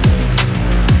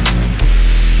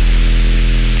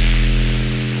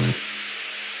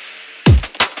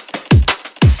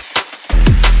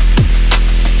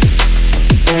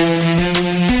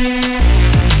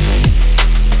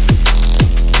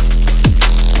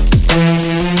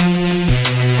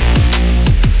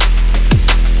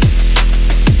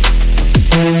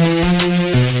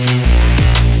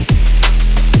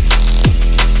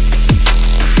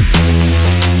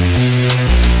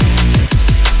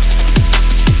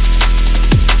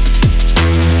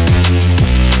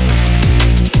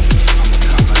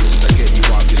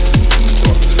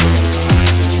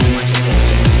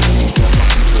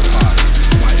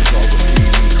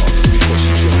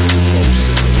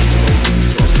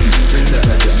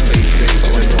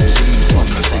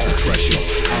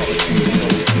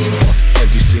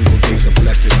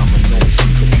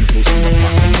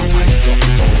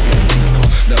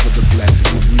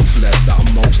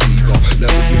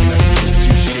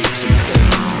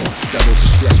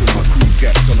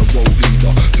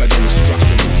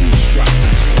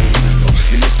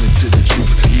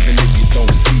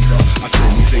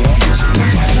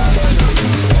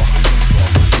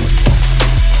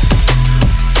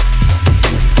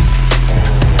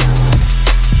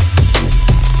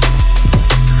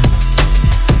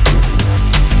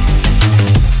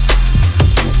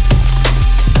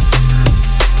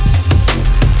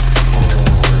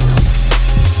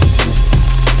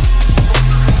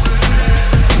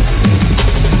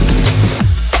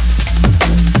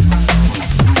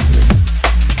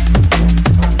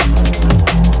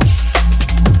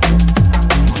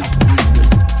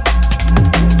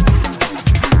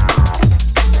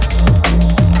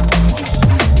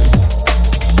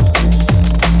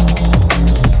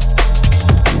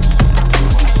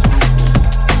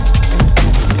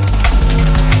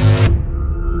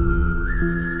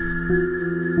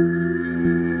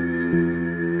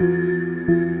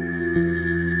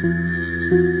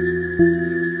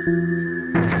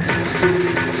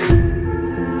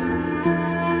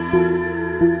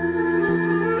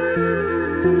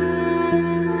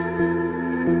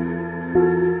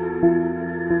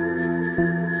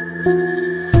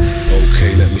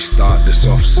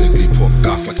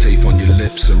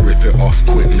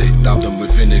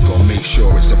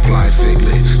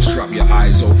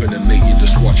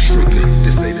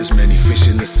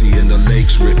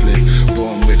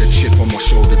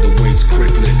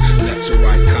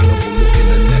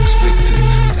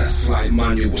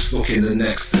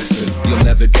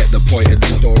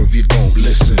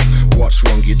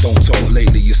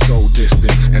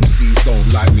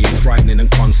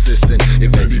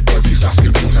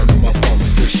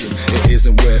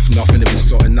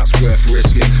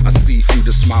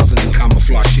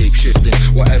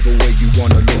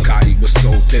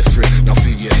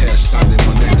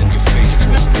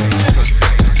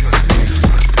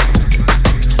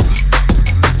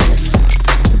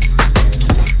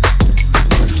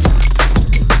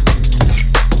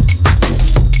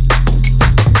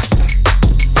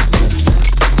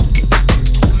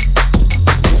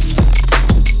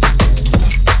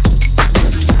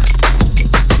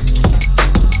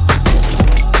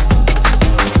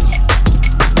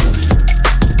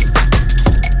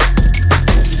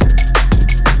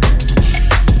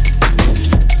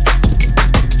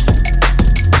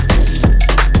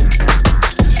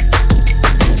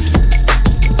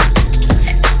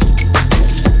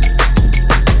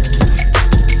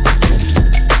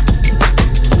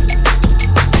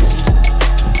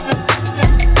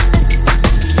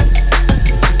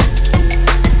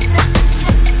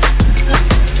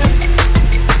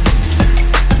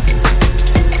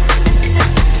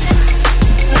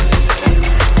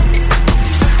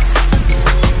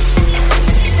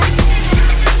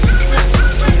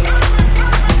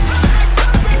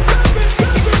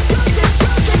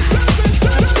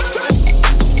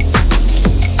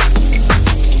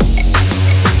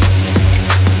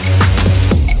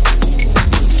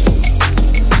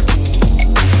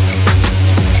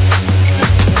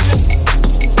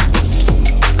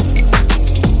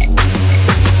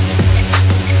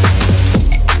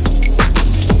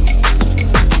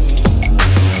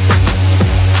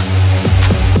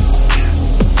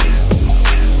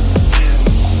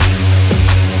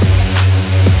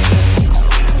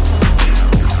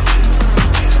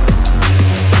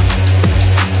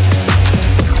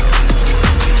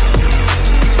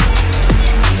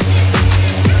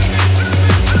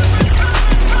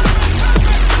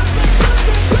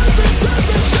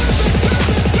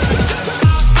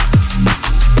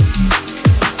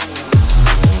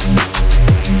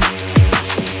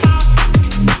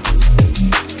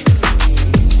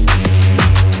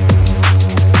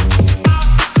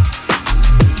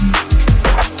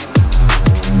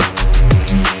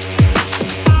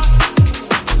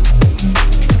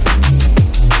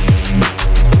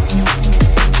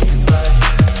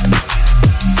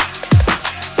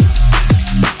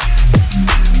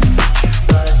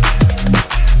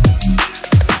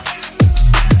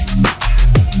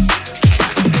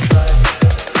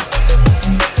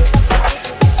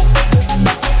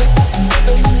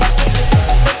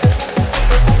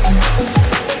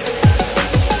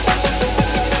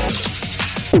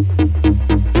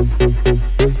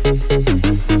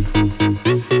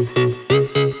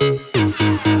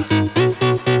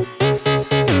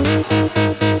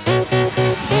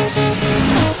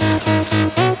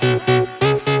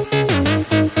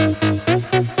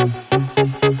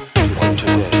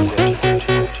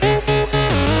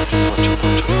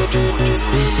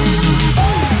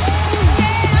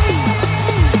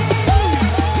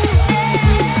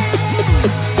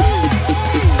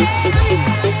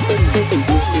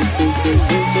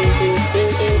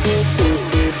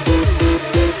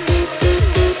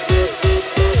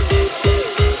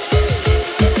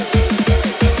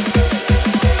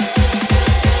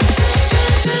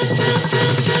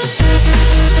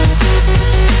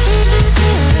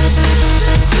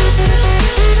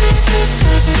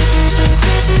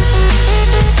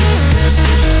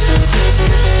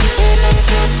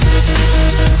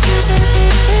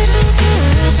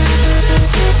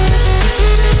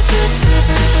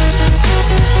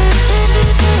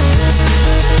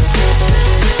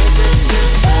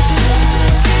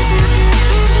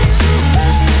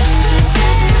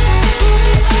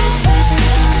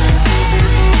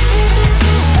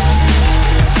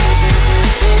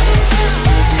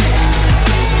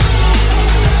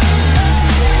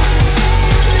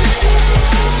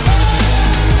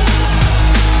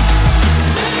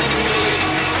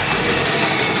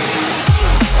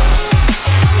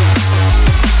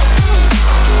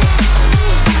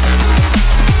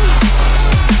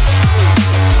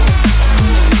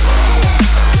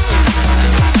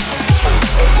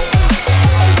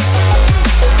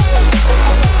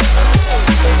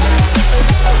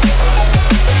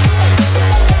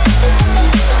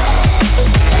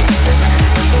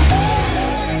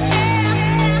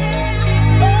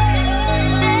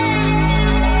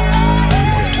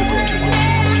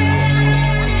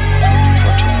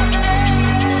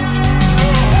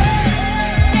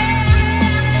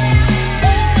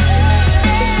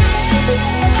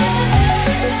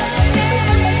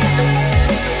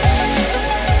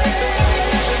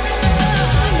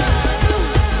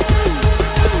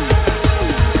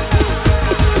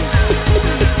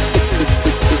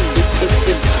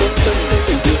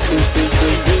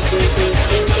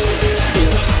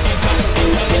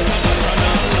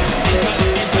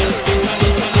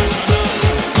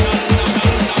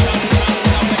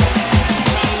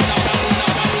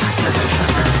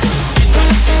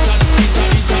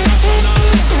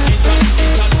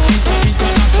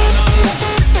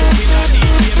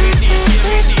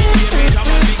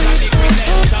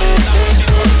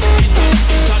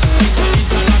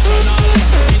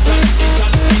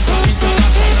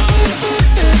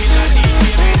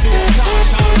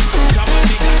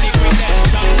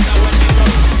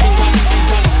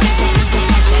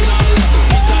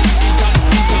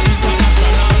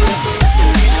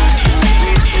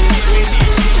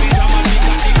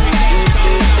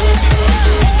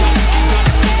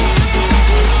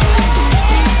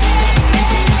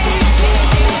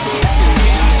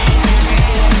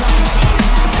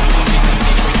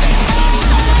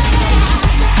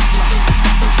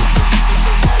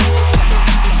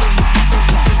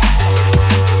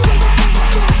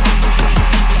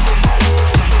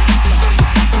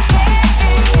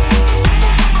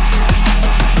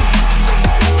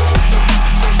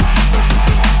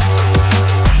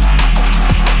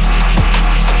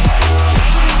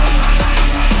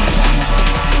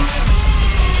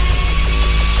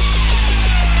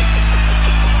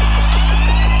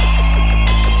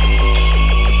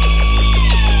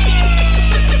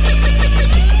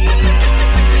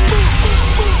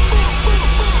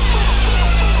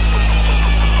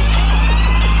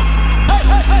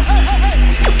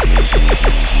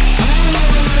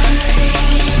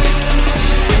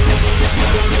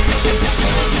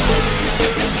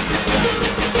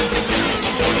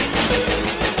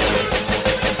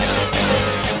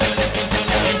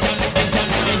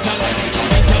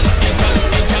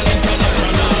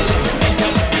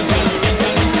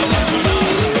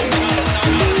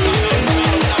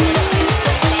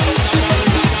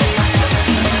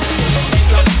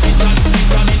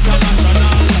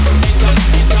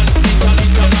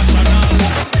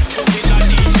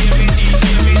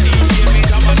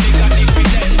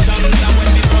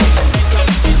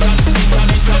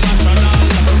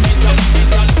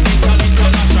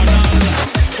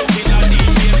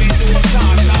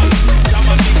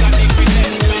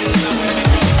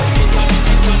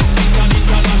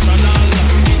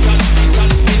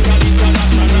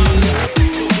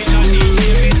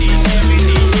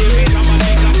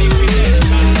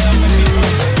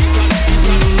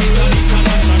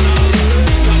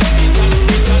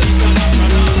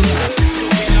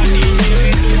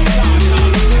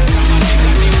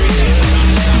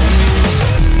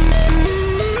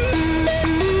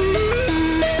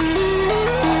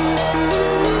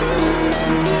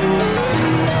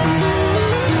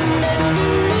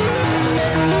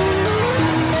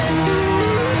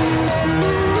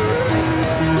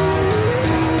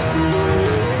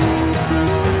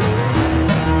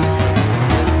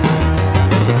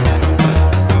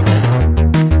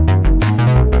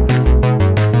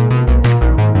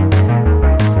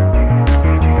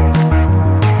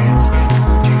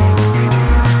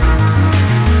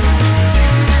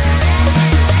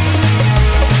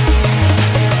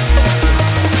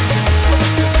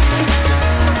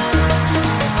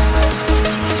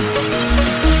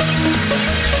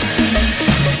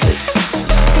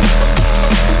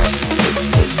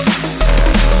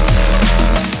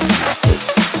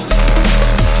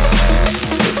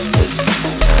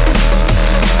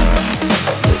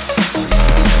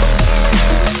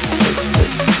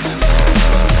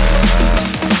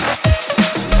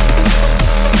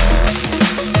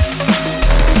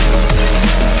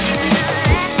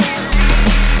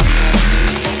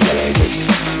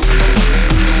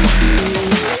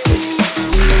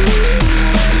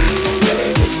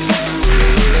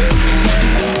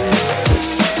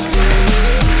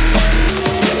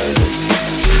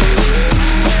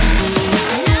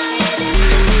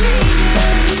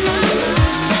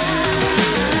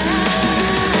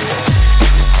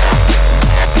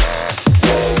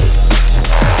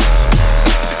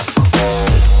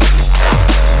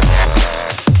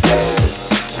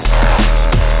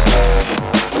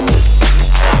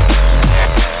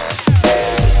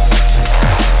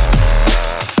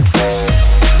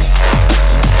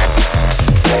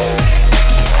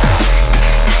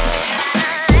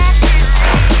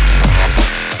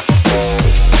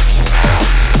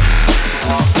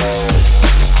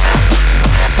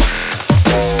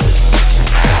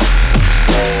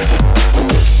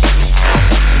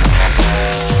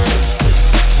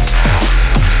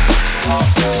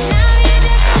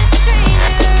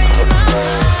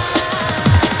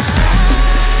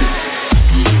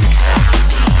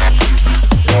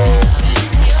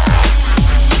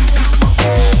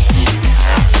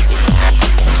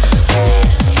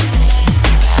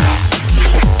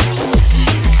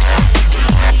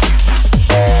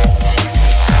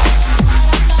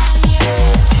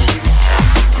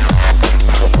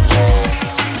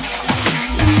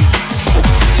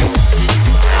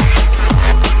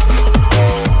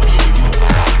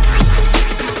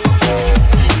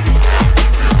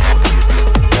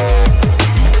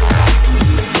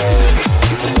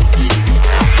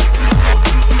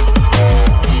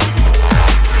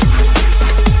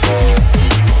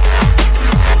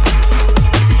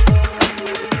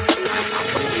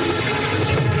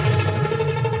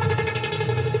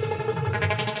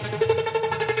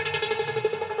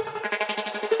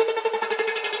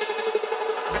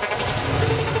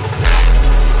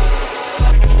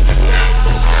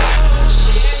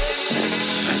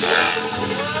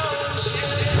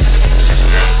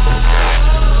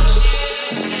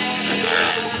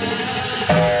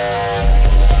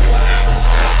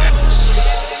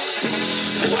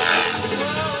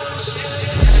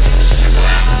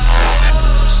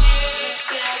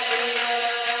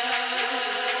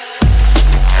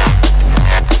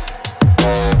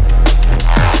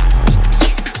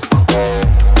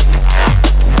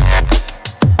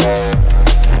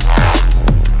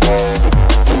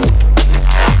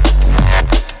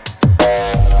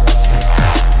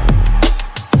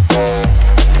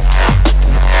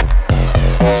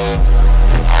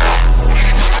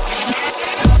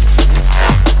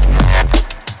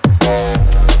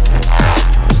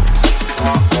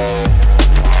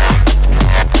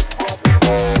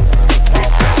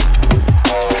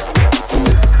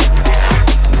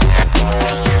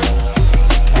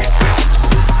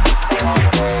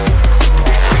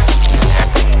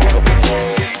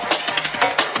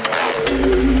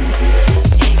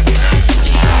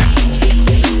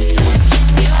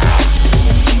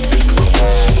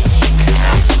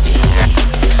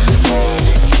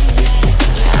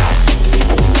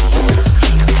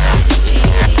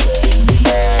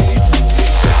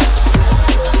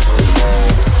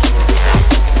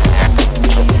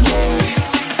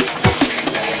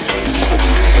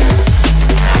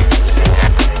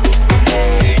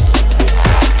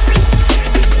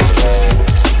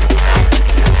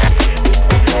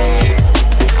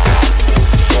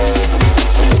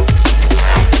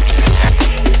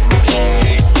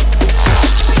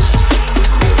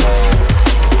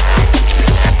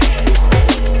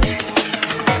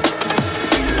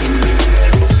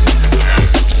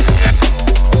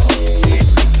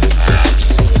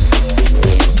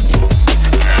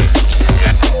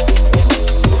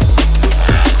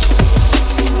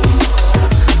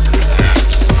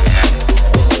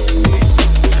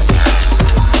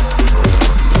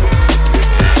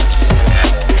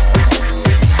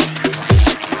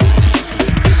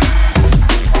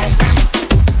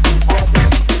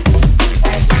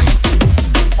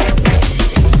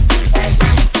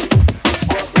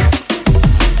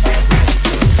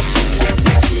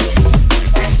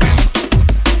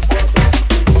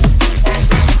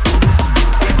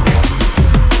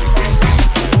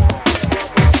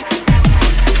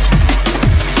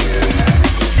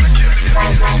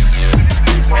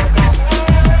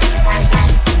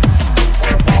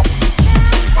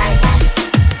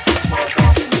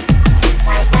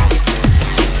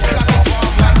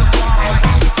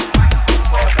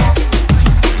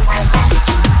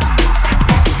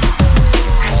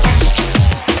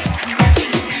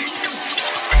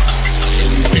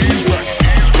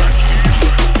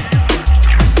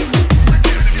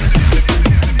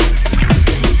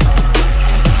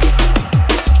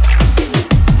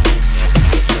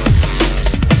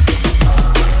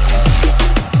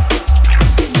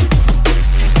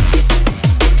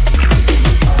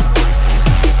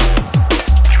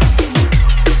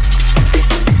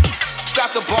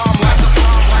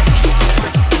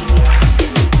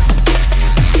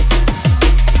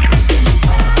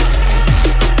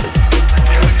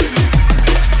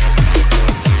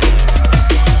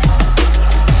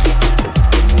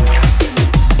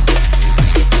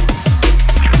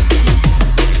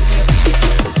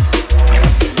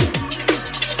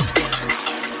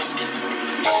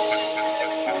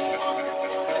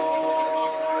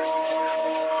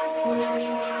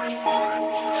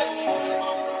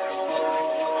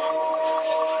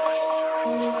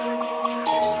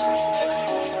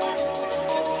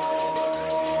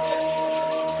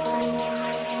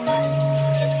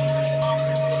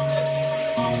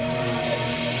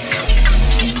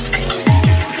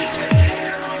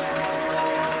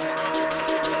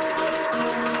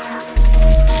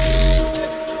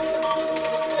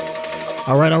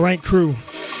 All right, crew.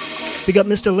 Big up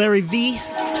Mr. Larry V.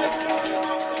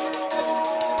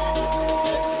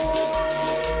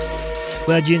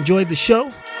 Glad you enjoyed the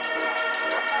show.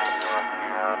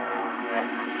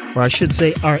 Or I should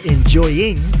say, are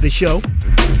enjoying the show.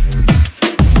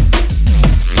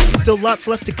 Still lots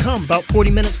left to come. About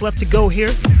 40 minutes left to go here.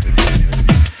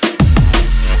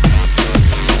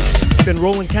 Been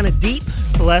rolling kind of deep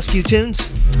the last few tunes.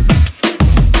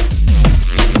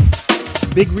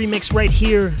 Big remix right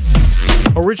here.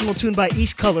 Original tune by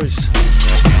East Colors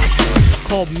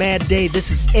called Mad Day.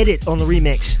 This is Edit on the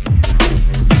remix.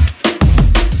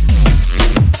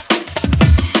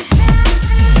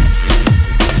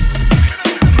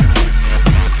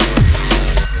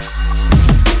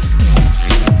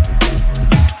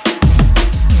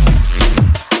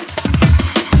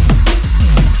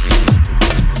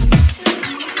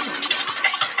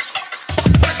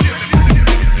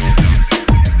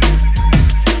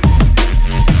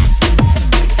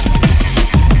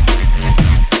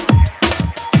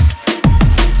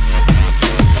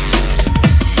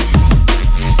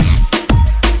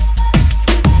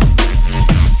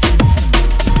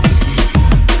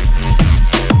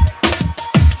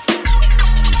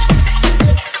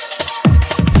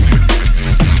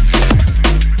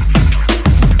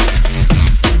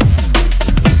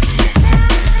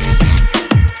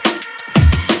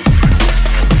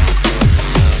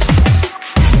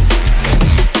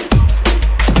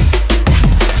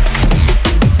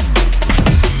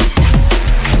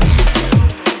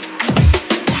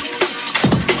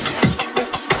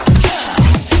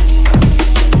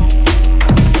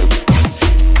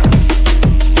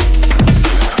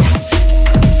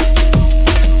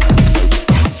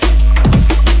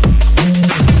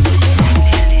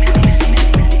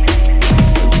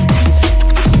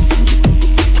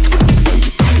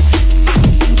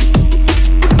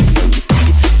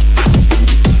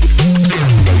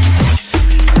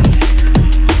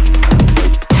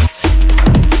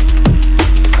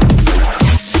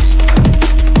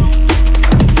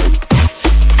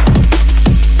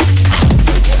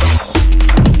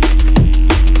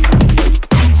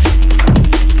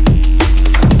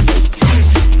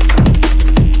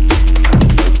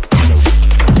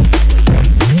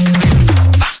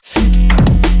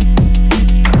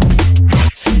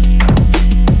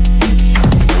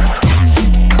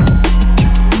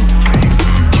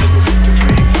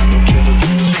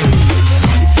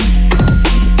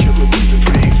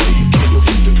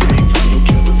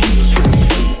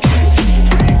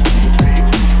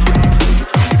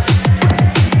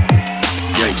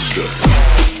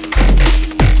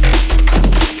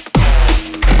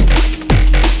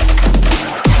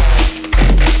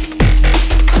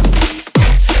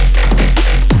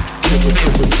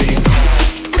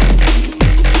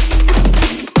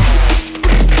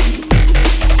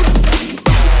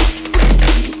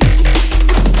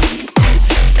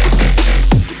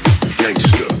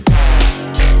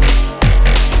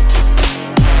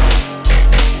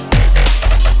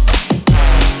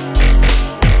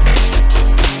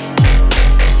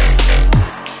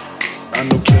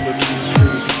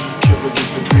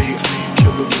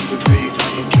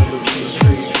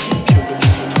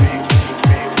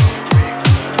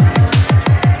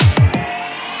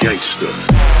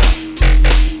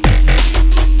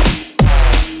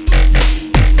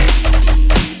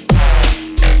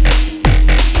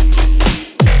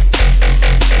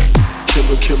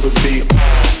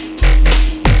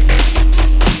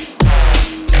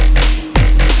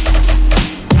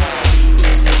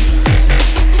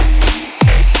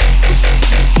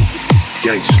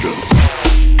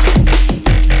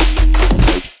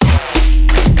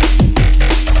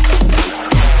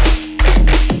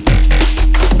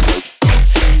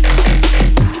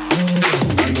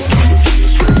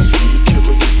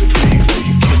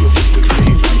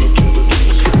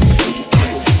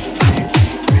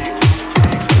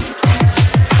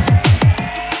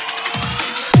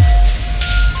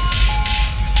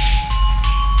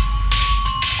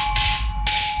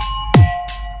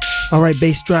 Alright,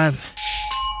 Bass Drive.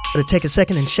 Gotta take a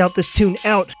second and shout this tune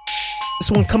out.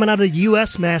 This one coming out of the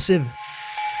US massive.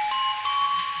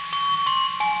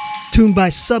 Tune by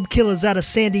Subkillers out of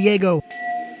San Diego.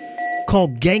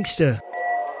 Called Gangsta.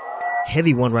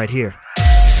 Heavy one right here.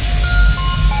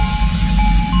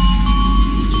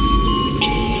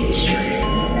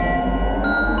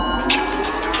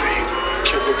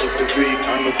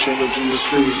 Killers in the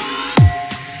streets.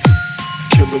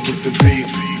 Killer with the beat.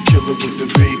 Killer with the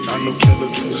beat. I know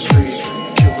killers in the streets.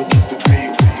 Killer with the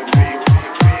beat.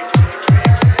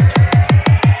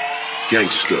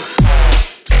 Gangsta.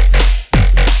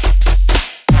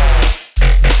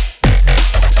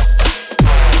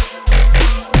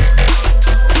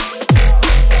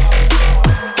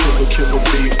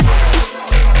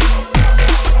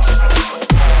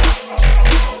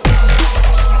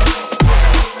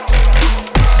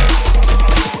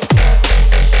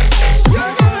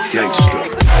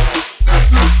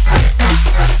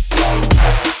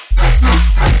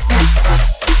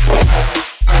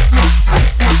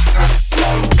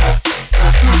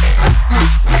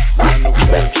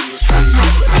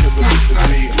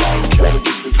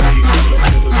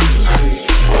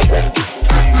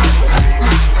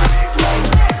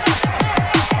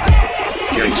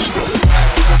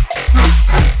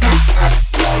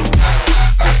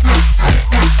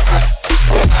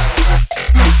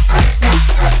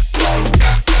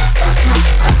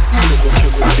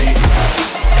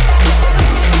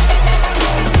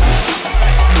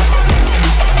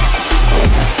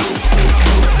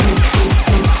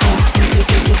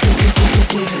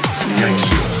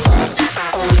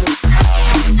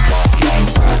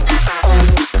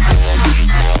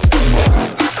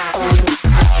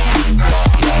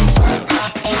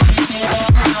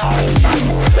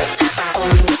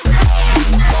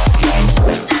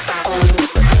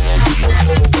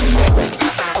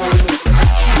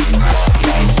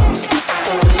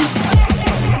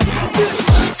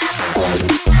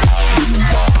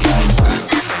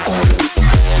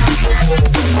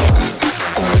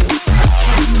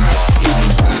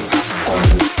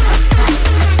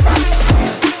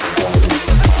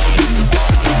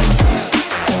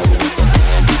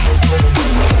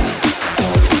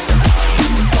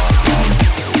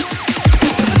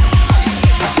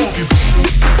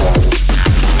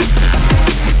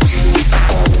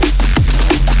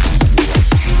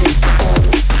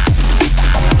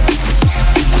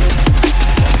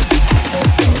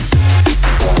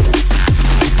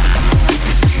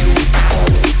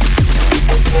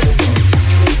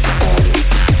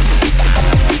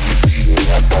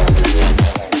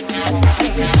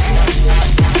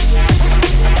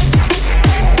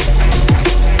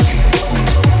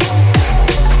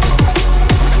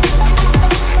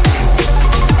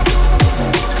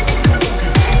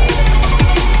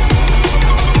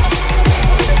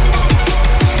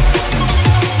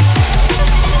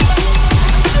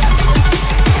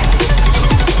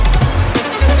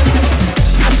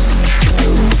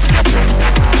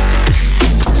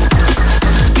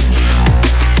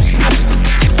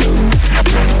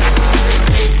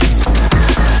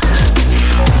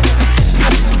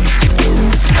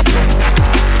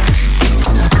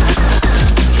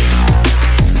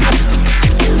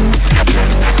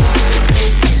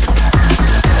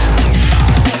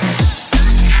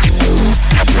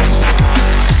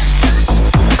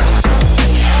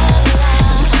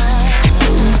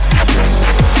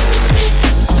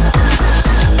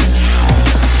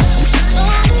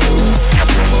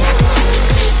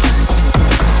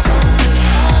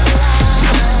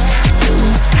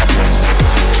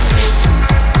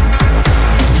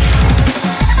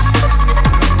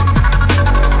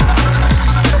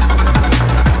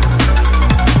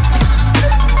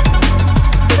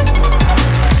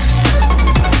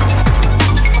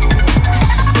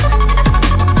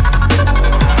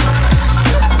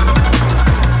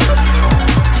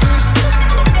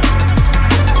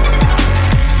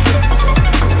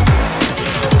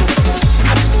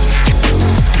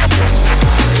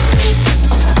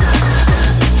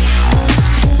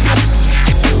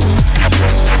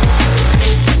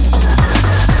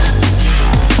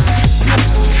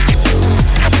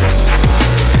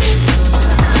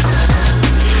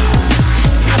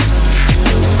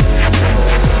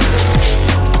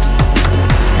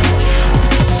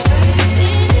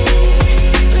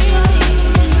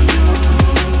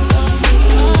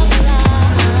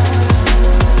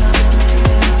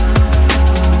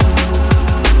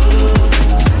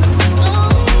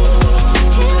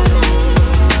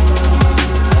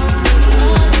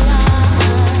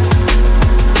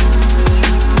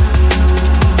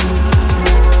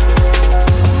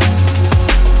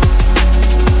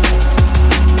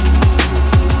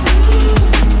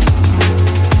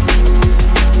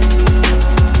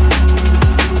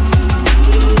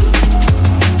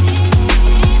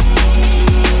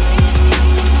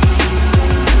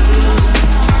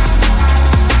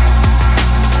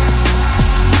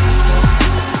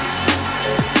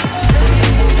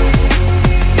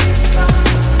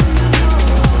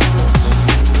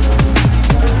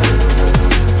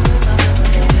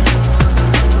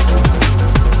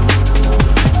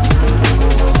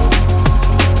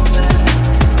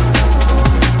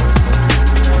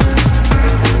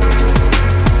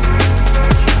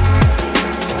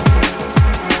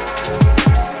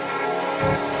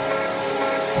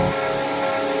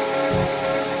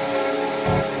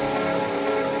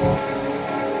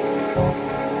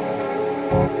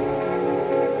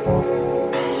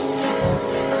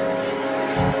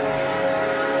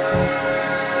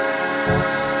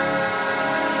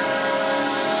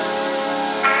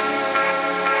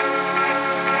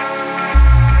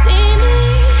 See me,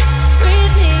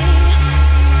 breathe me,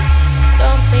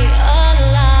 don't be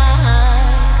alive.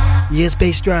 Yes,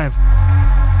 Bass Drive.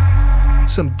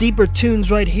 Some deeper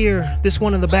tunes right here. This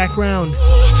one in the background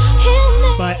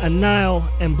by Anile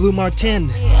and Blue Martin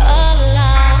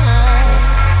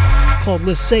called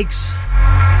Les Sakes.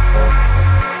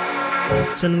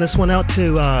 Sending this one out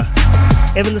to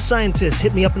Evan the Scientist.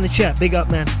 Hit me up in the chat. Big up,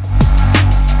 man.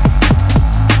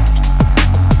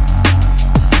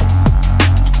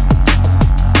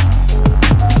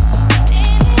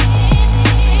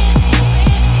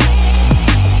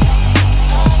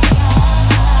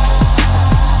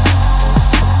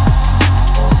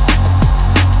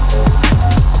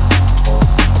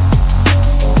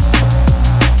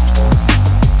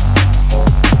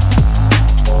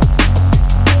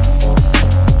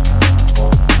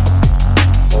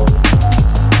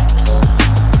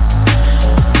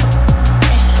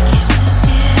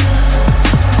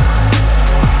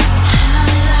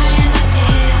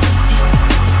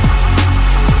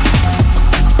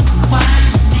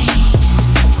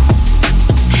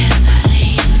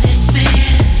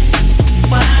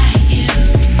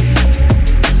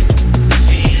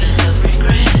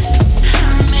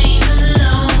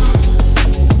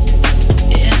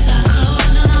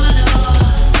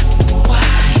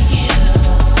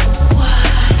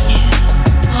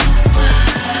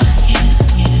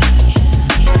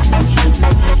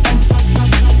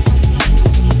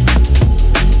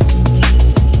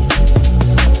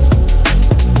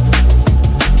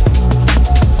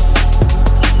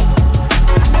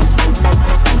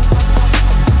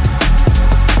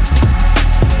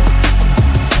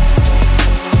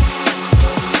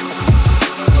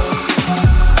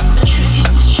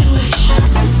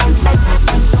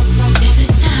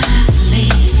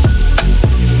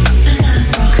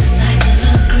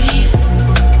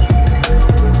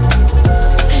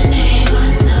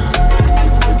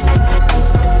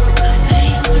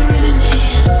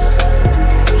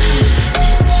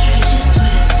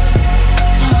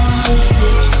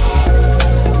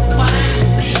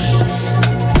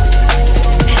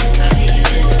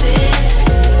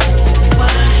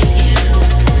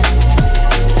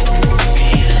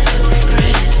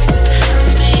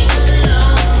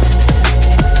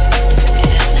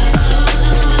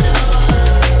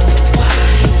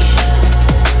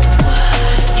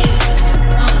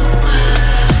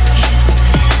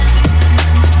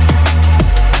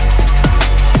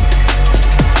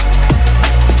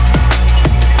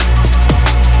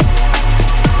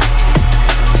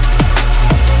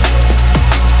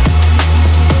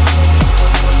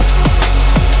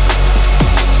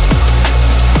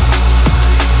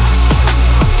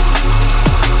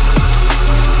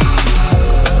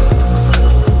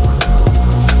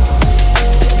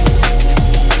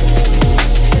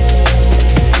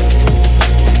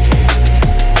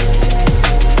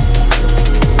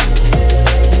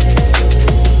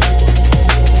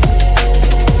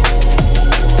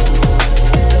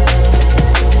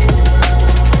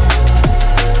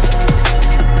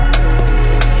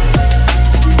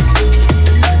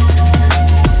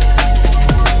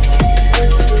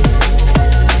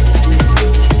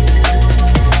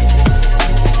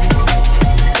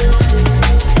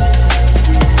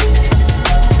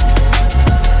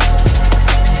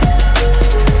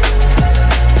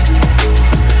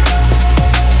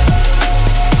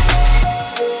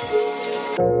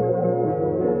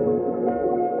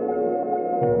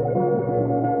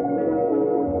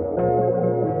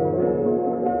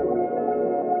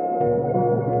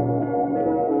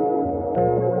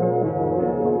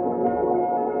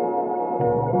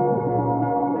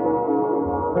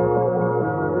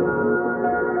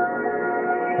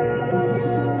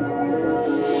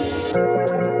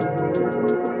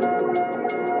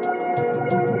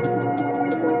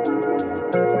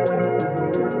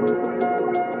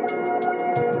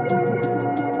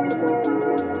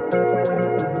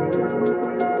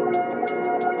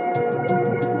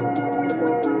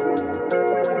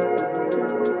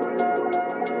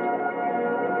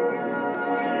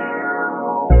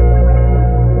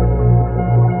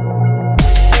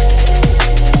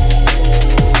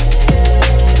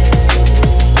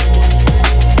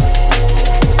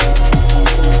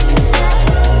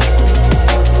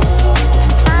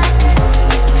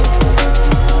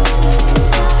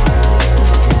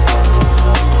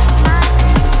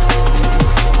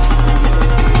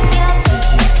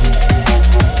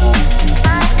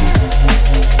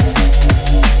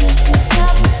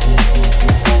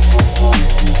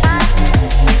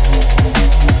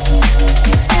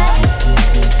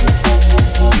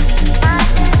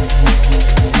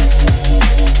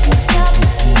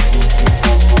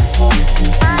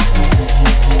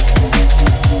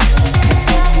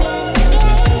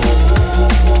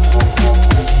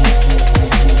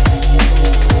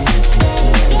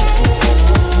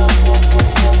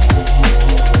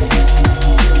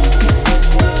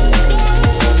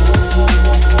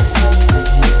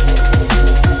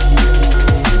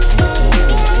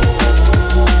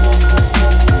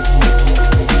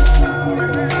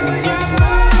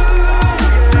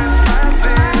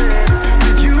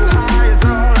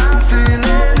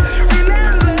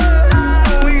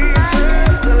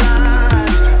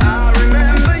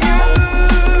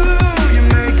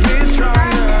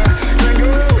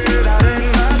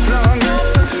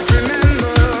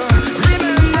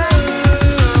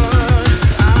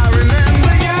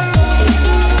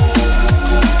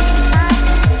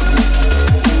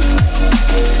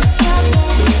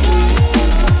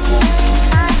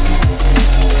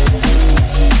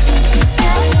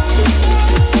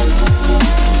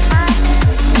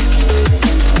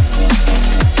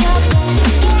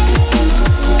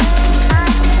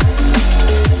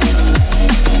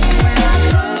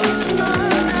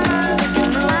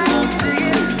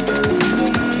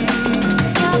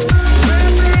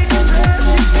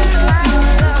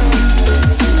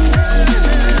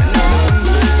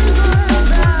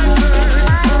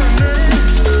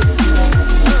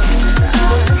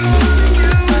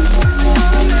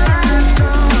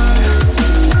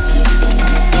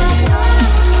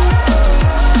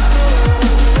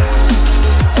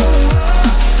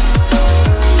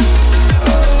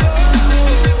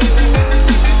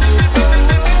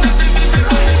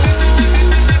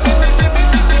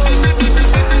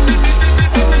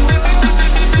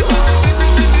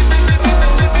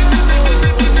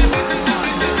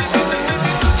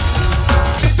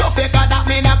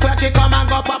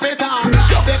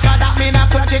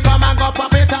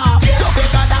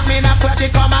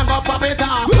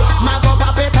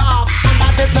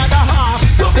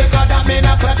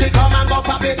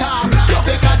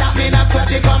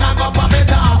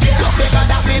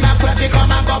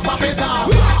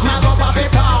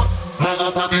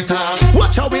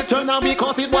 turn on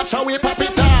because it watch how we pop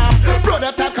it off.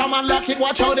 Prototypes come and lock it,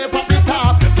 watch how they pop it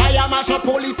off. Fire marshal,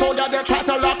 police, soldier, they try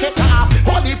to lock it off.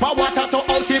 Holy power water to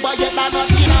out it, but yet not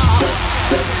enough.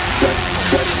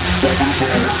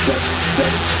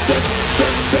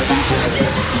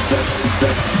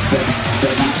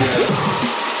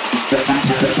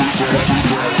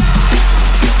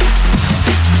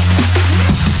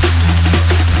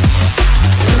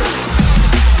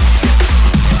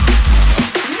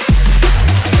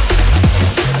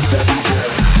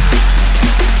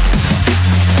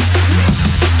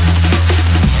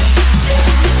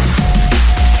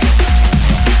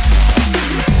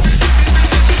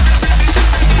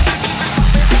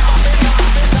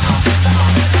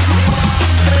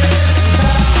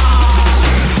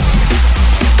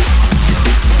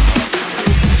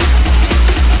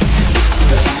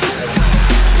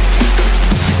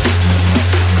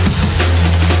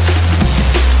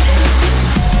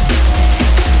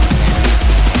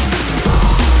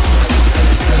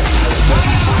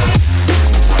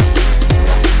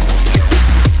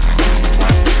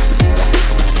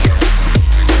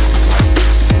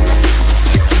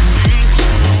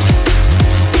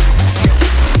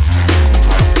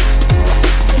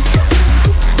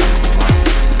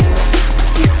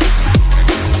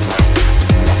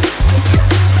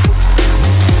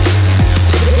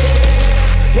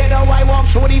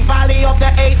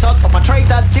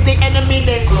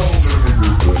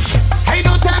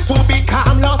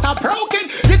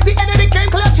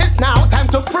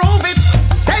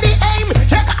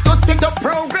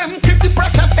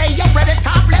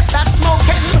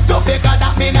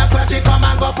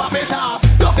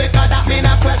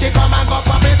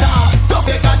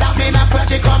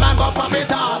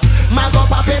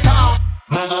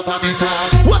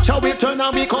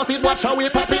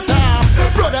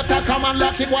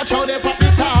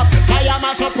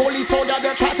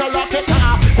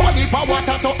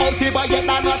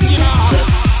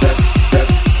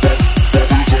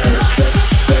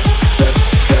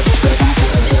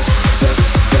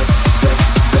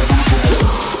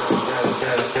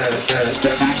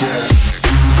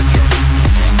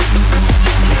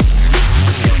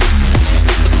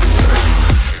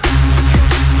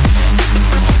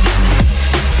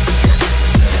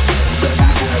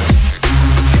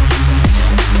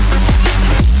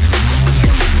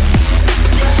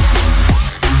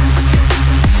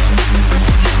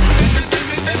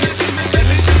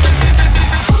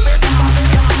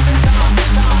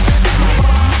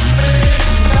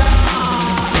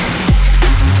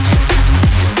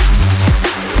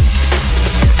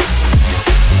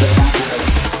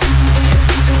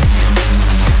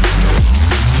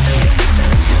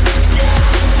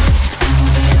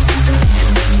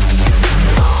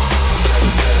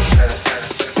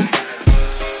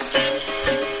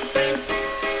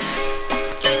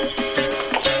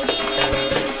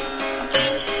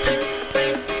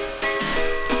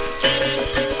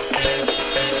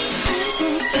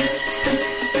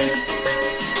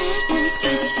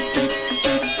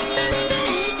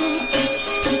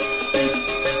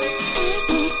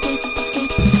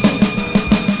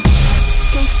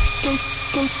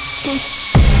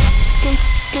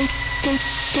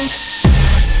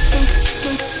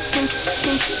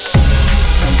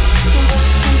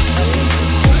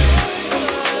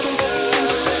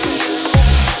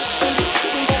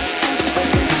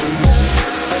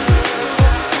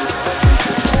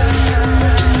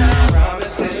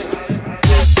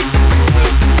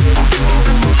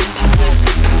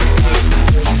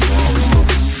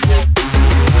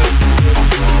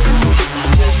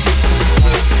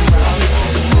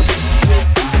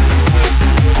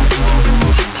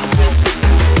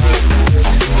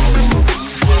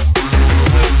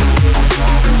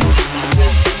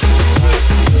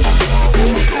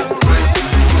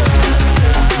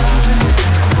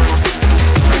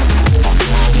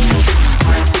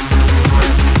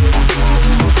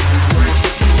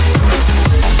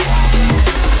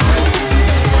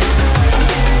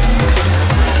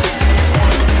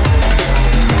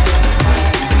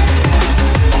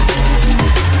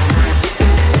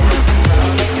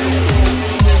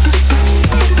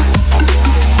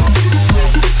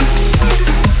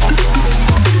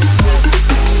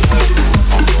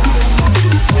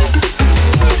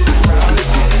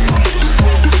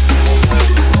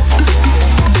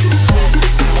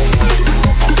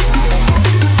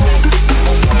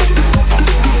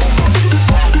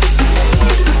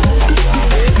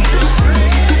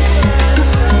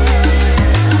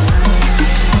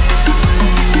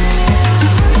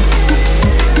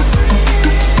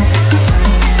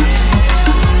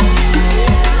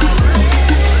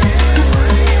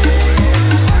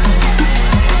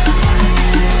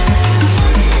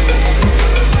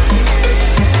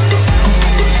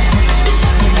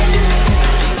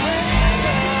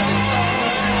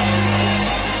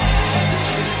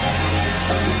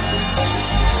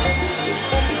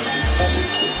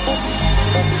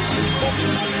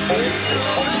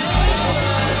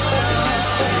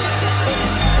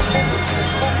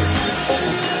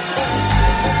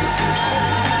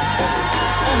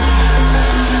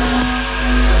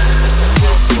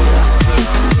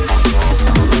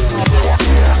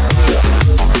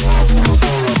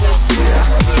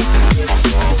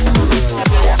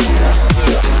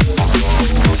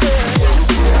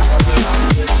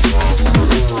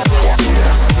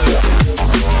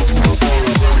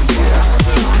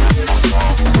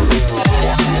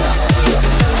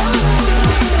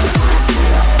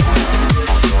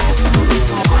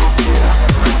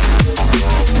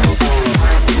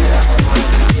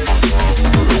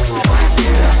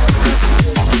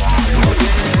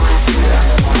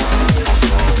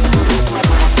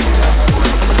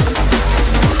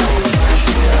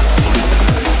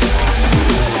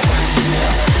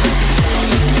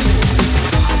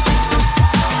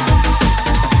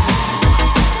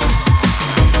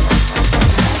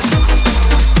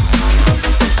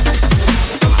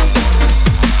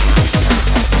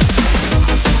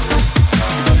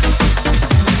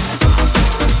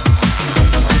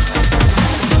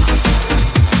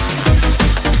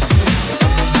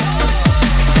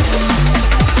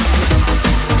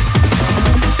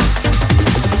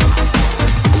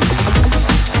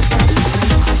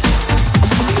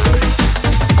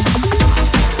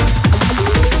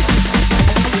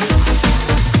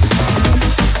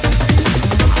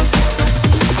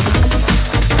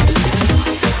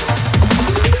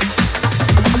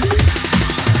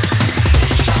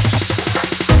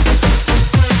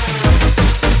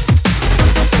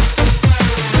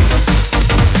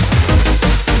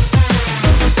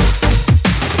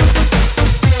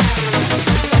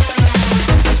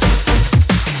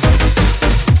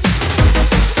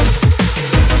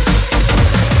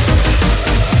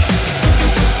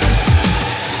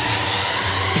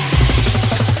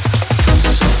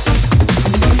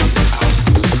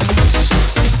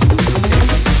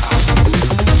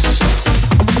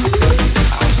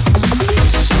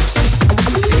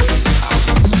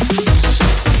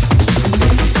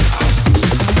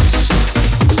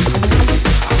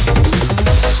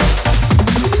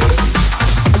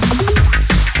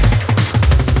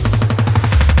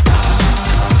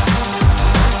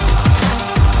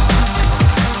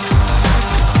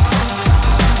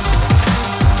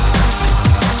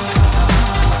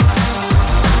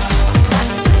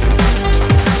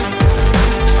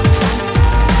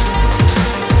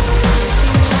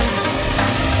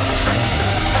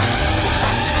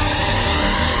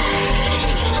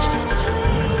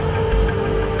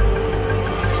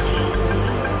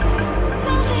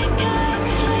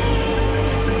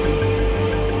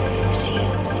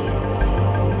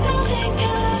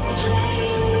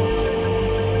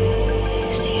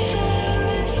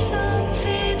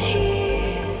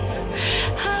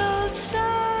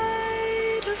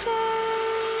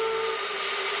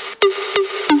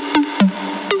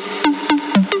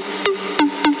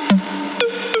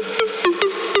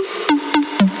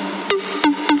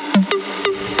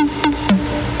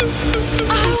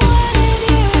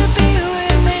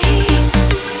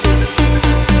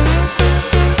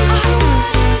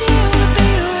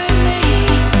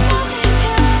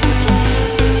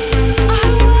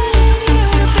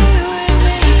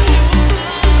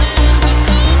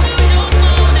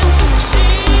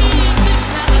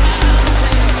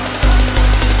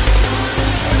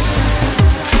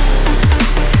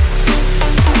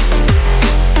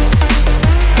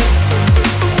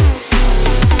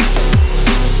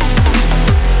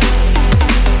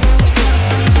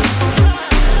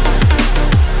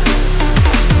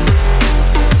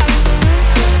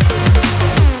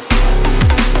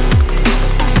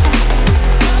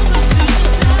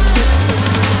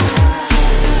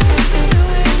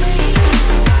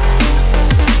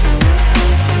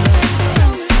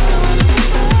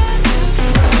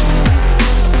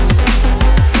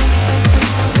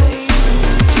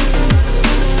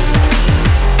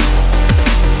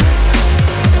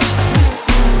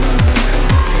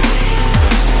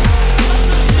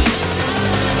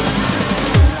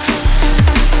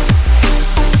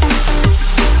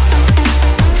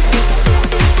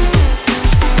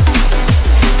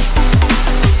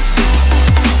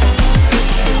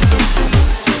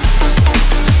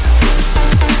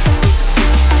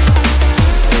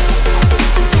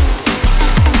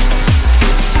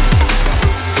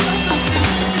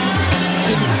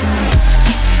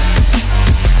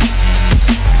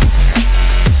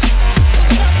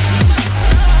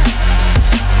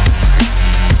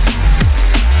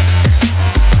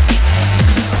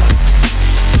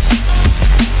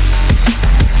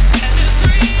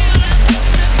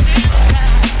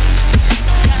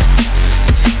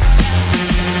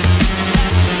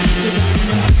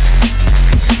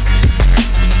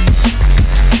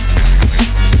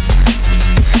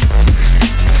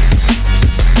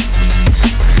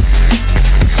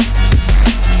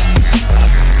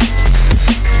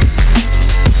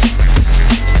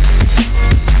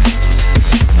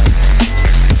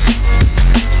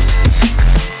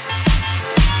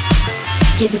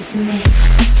 Give it to me.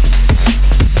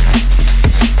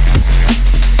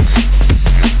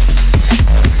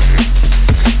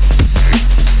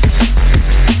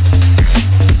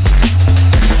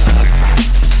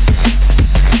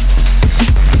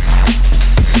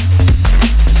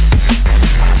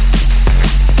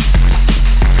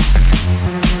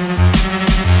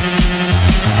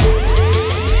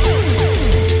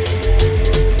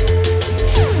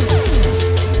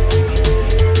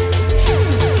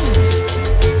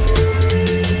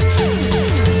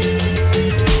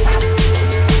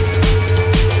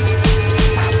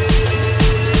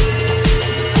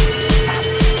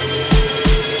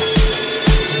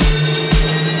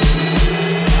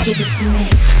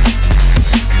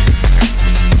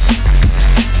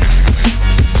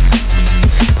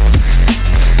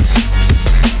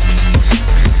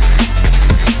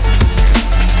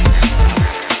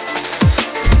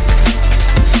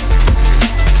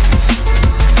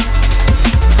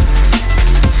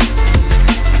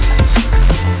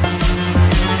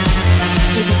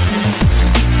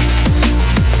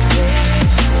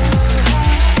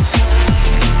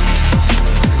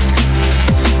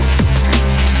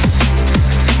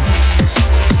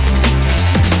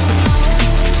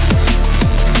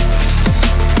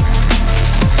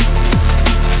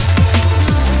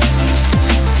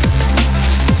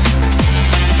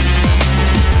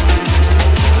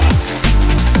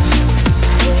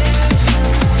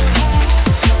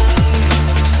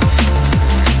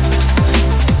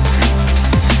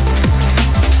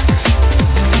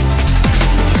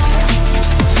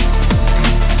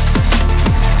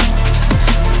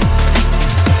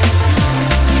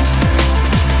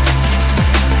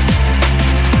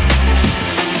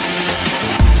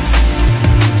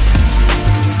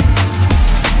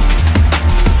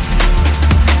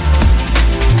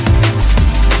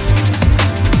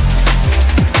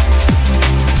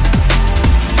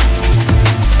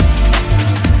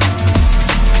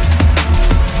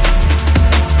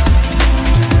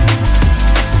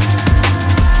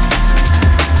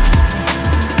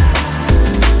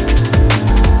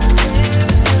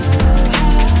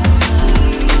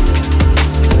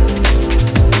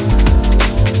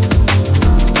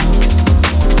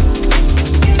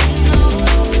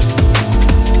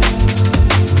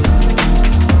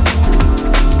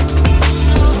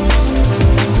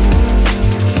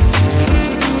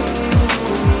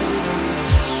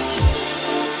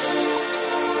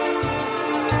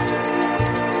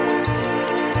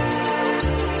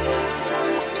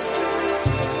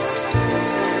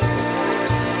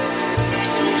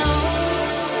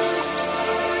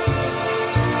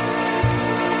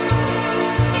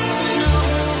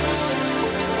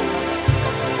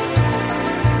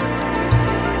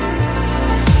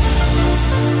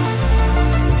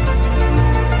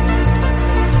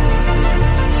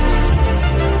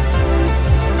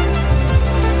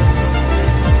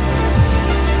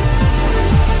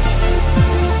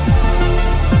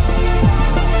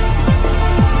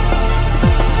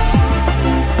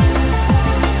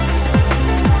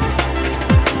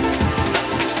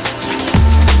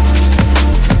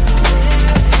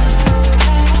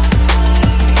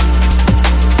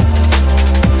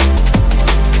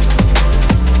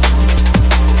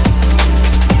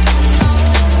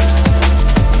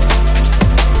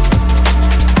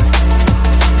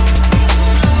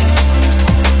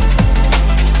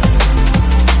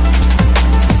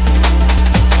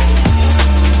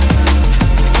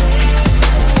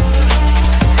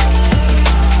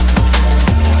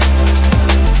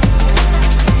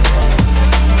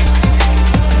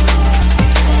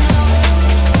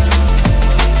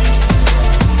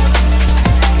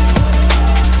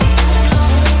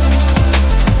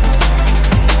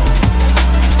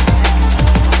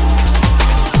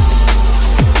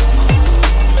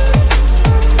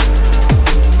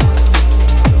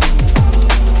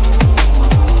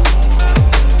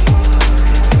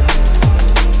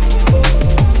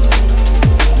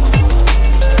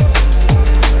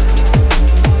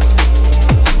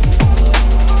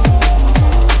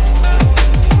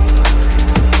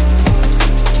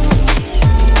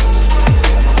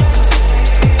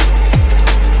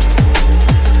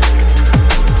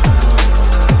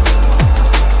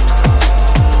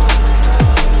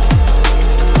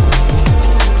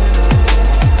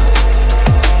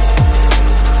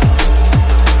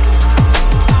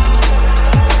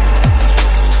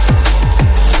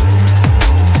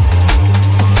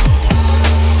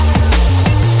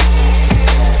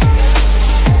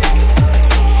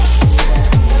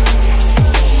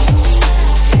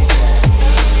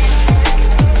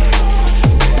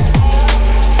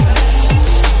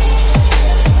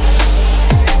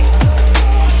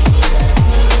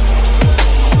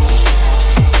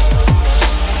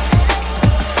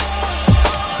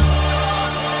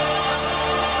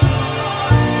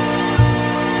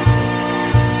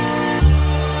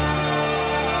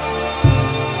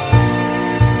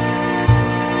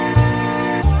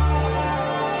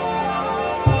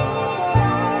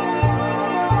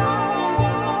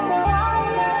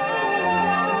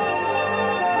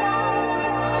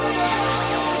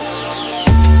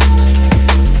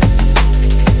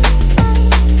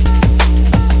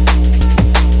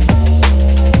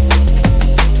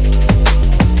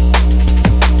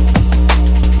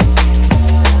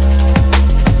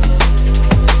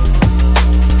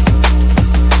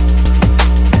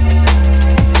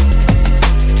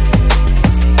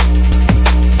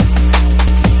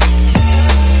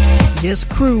 Yes,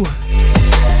 crew.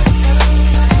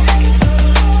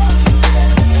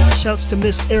 Shouts to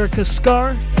Miss Erica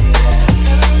Scar.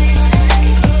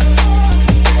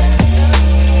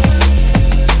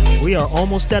 We are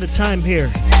almost out of time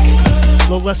here. A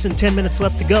little less than 10 minutes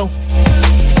left to go.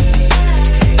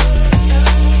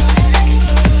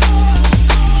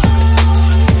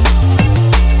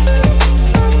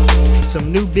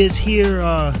 Some new biz here.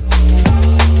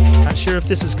 Not sure if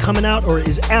this is coming out or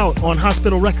is out on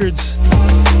Hospital Records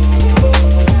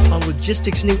on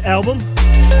Logistics' new album.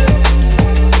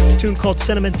 A tune called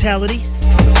Sentimentality.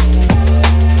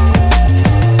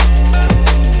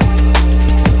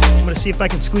 I'm gonna see if I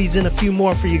can squeeze in a few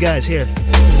more for you guys here.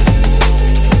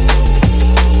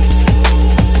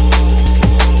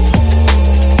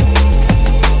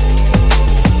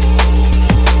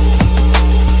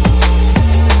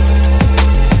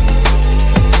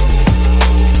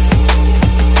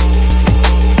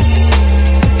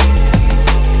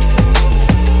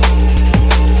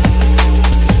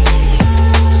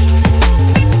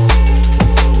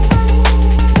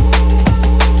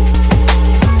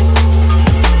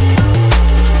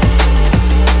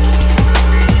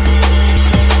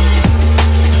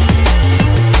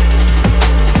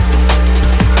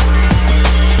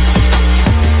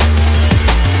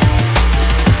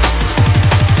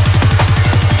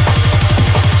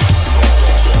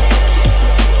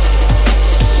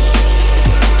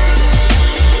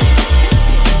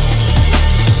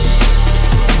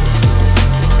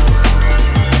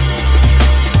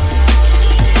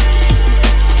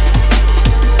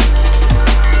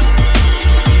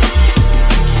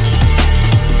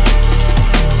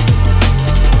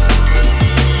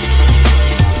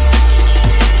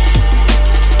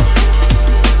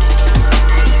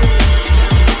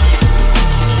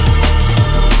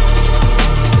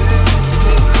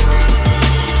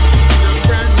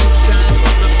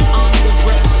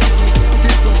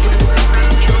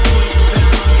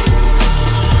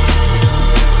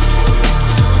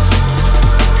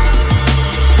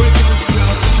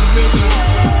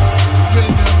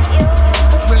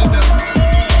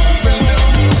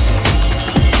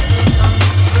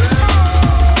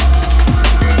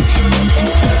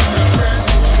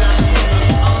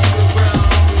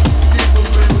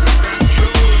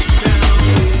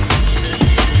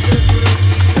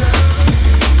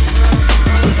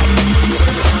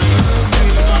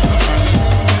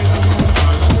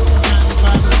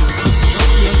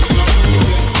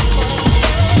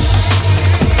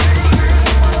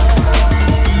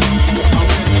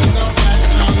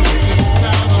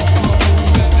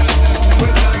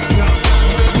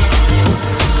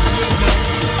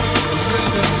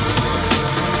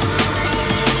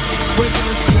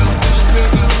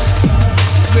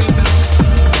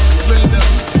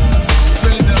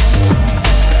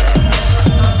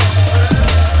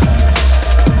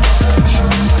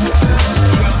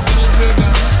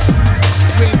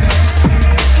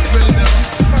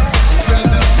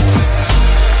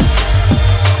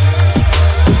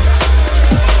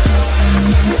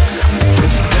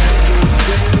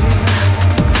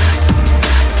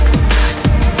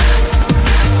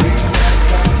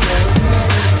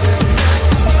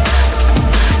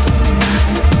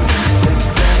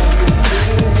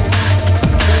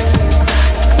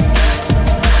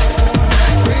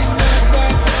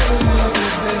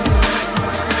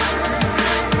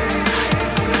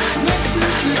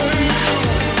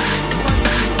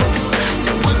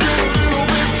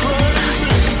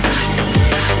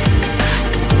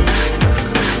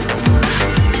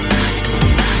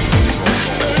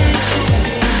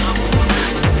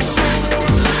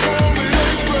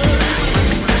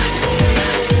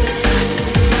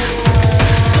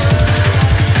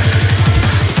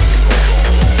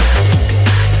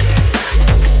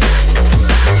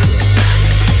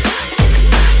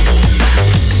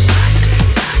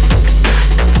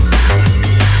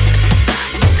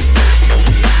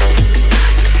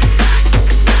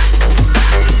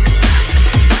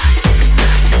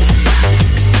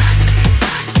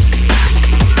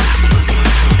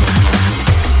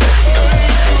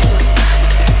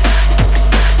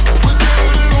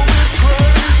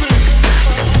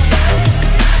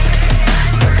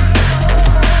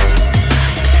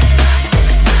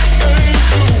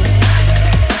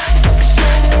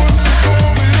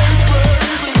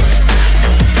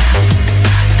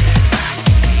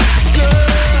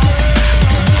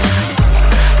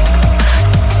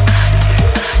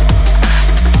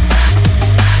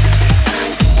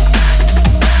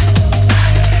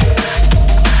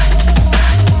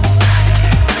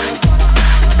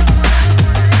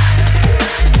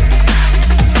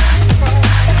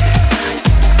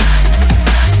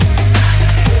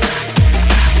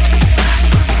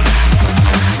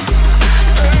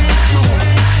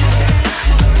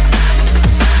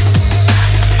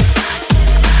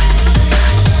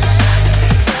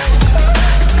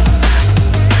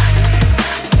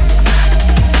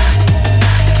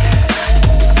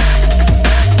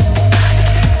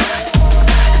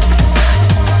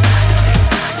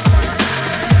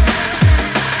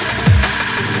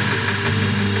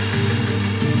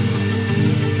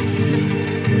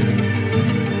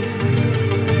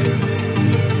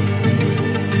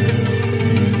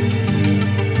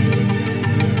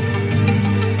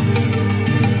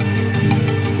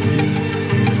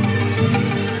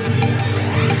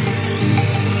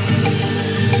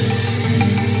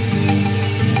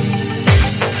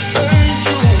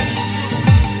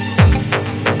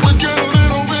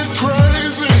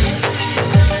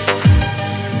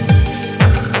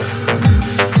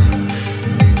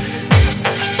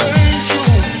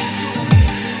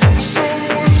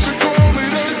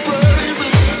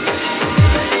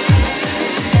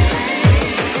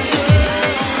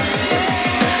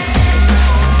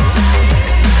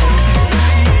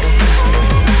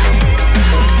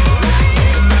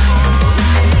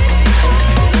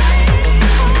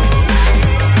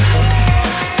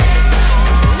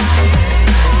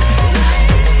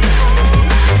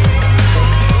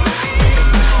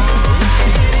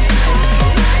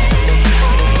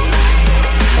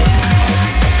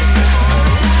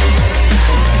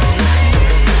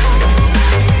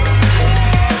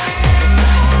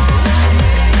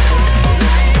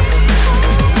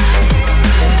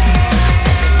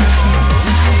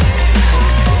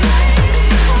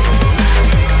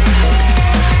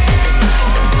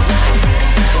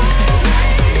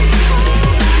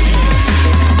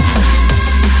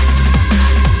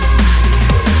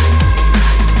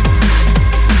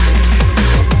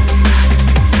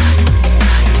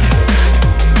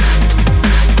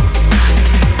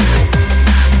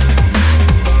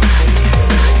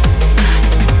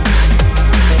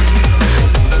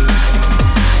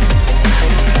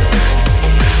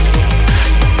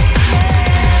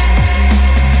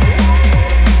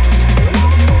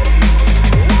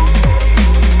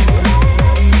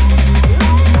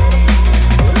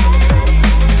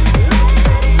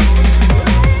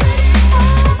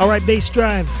 right, Bass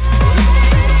Drive.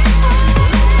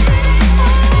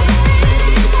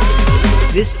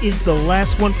 This is the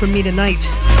last one for me tonight.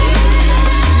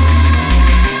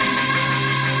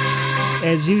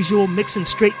 As usual, mixing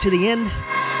straight to the end.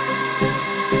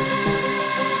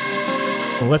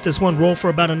 We'll let this one roll for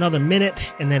about another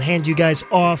minute and then hand you guys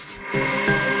off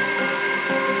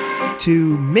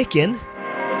to Micken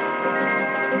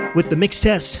with the mix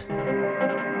test.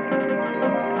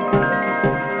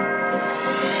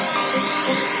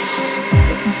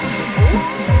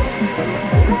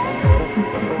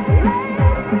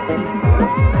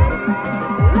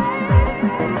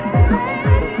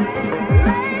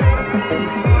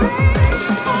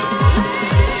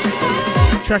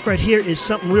 Track right here is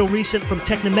something real recent from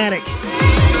Technomatic.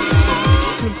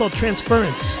 A tune called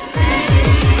Transference.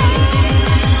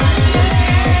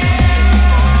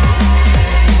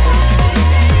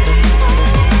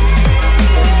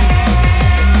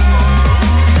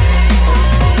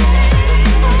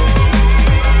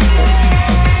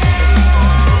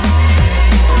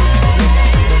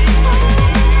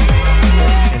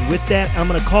 And with that, I'm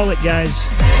gonna call it, guys.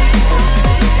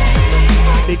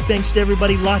 Big thanks to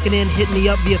everybody locking in, hitting me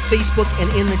up via Facebook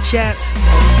and in the chat.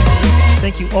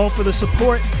 Thank you all for the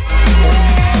support.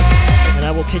 And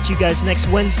I will catch you guys next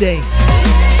Wednesday.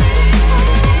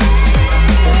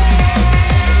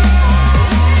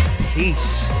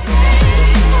 Peace.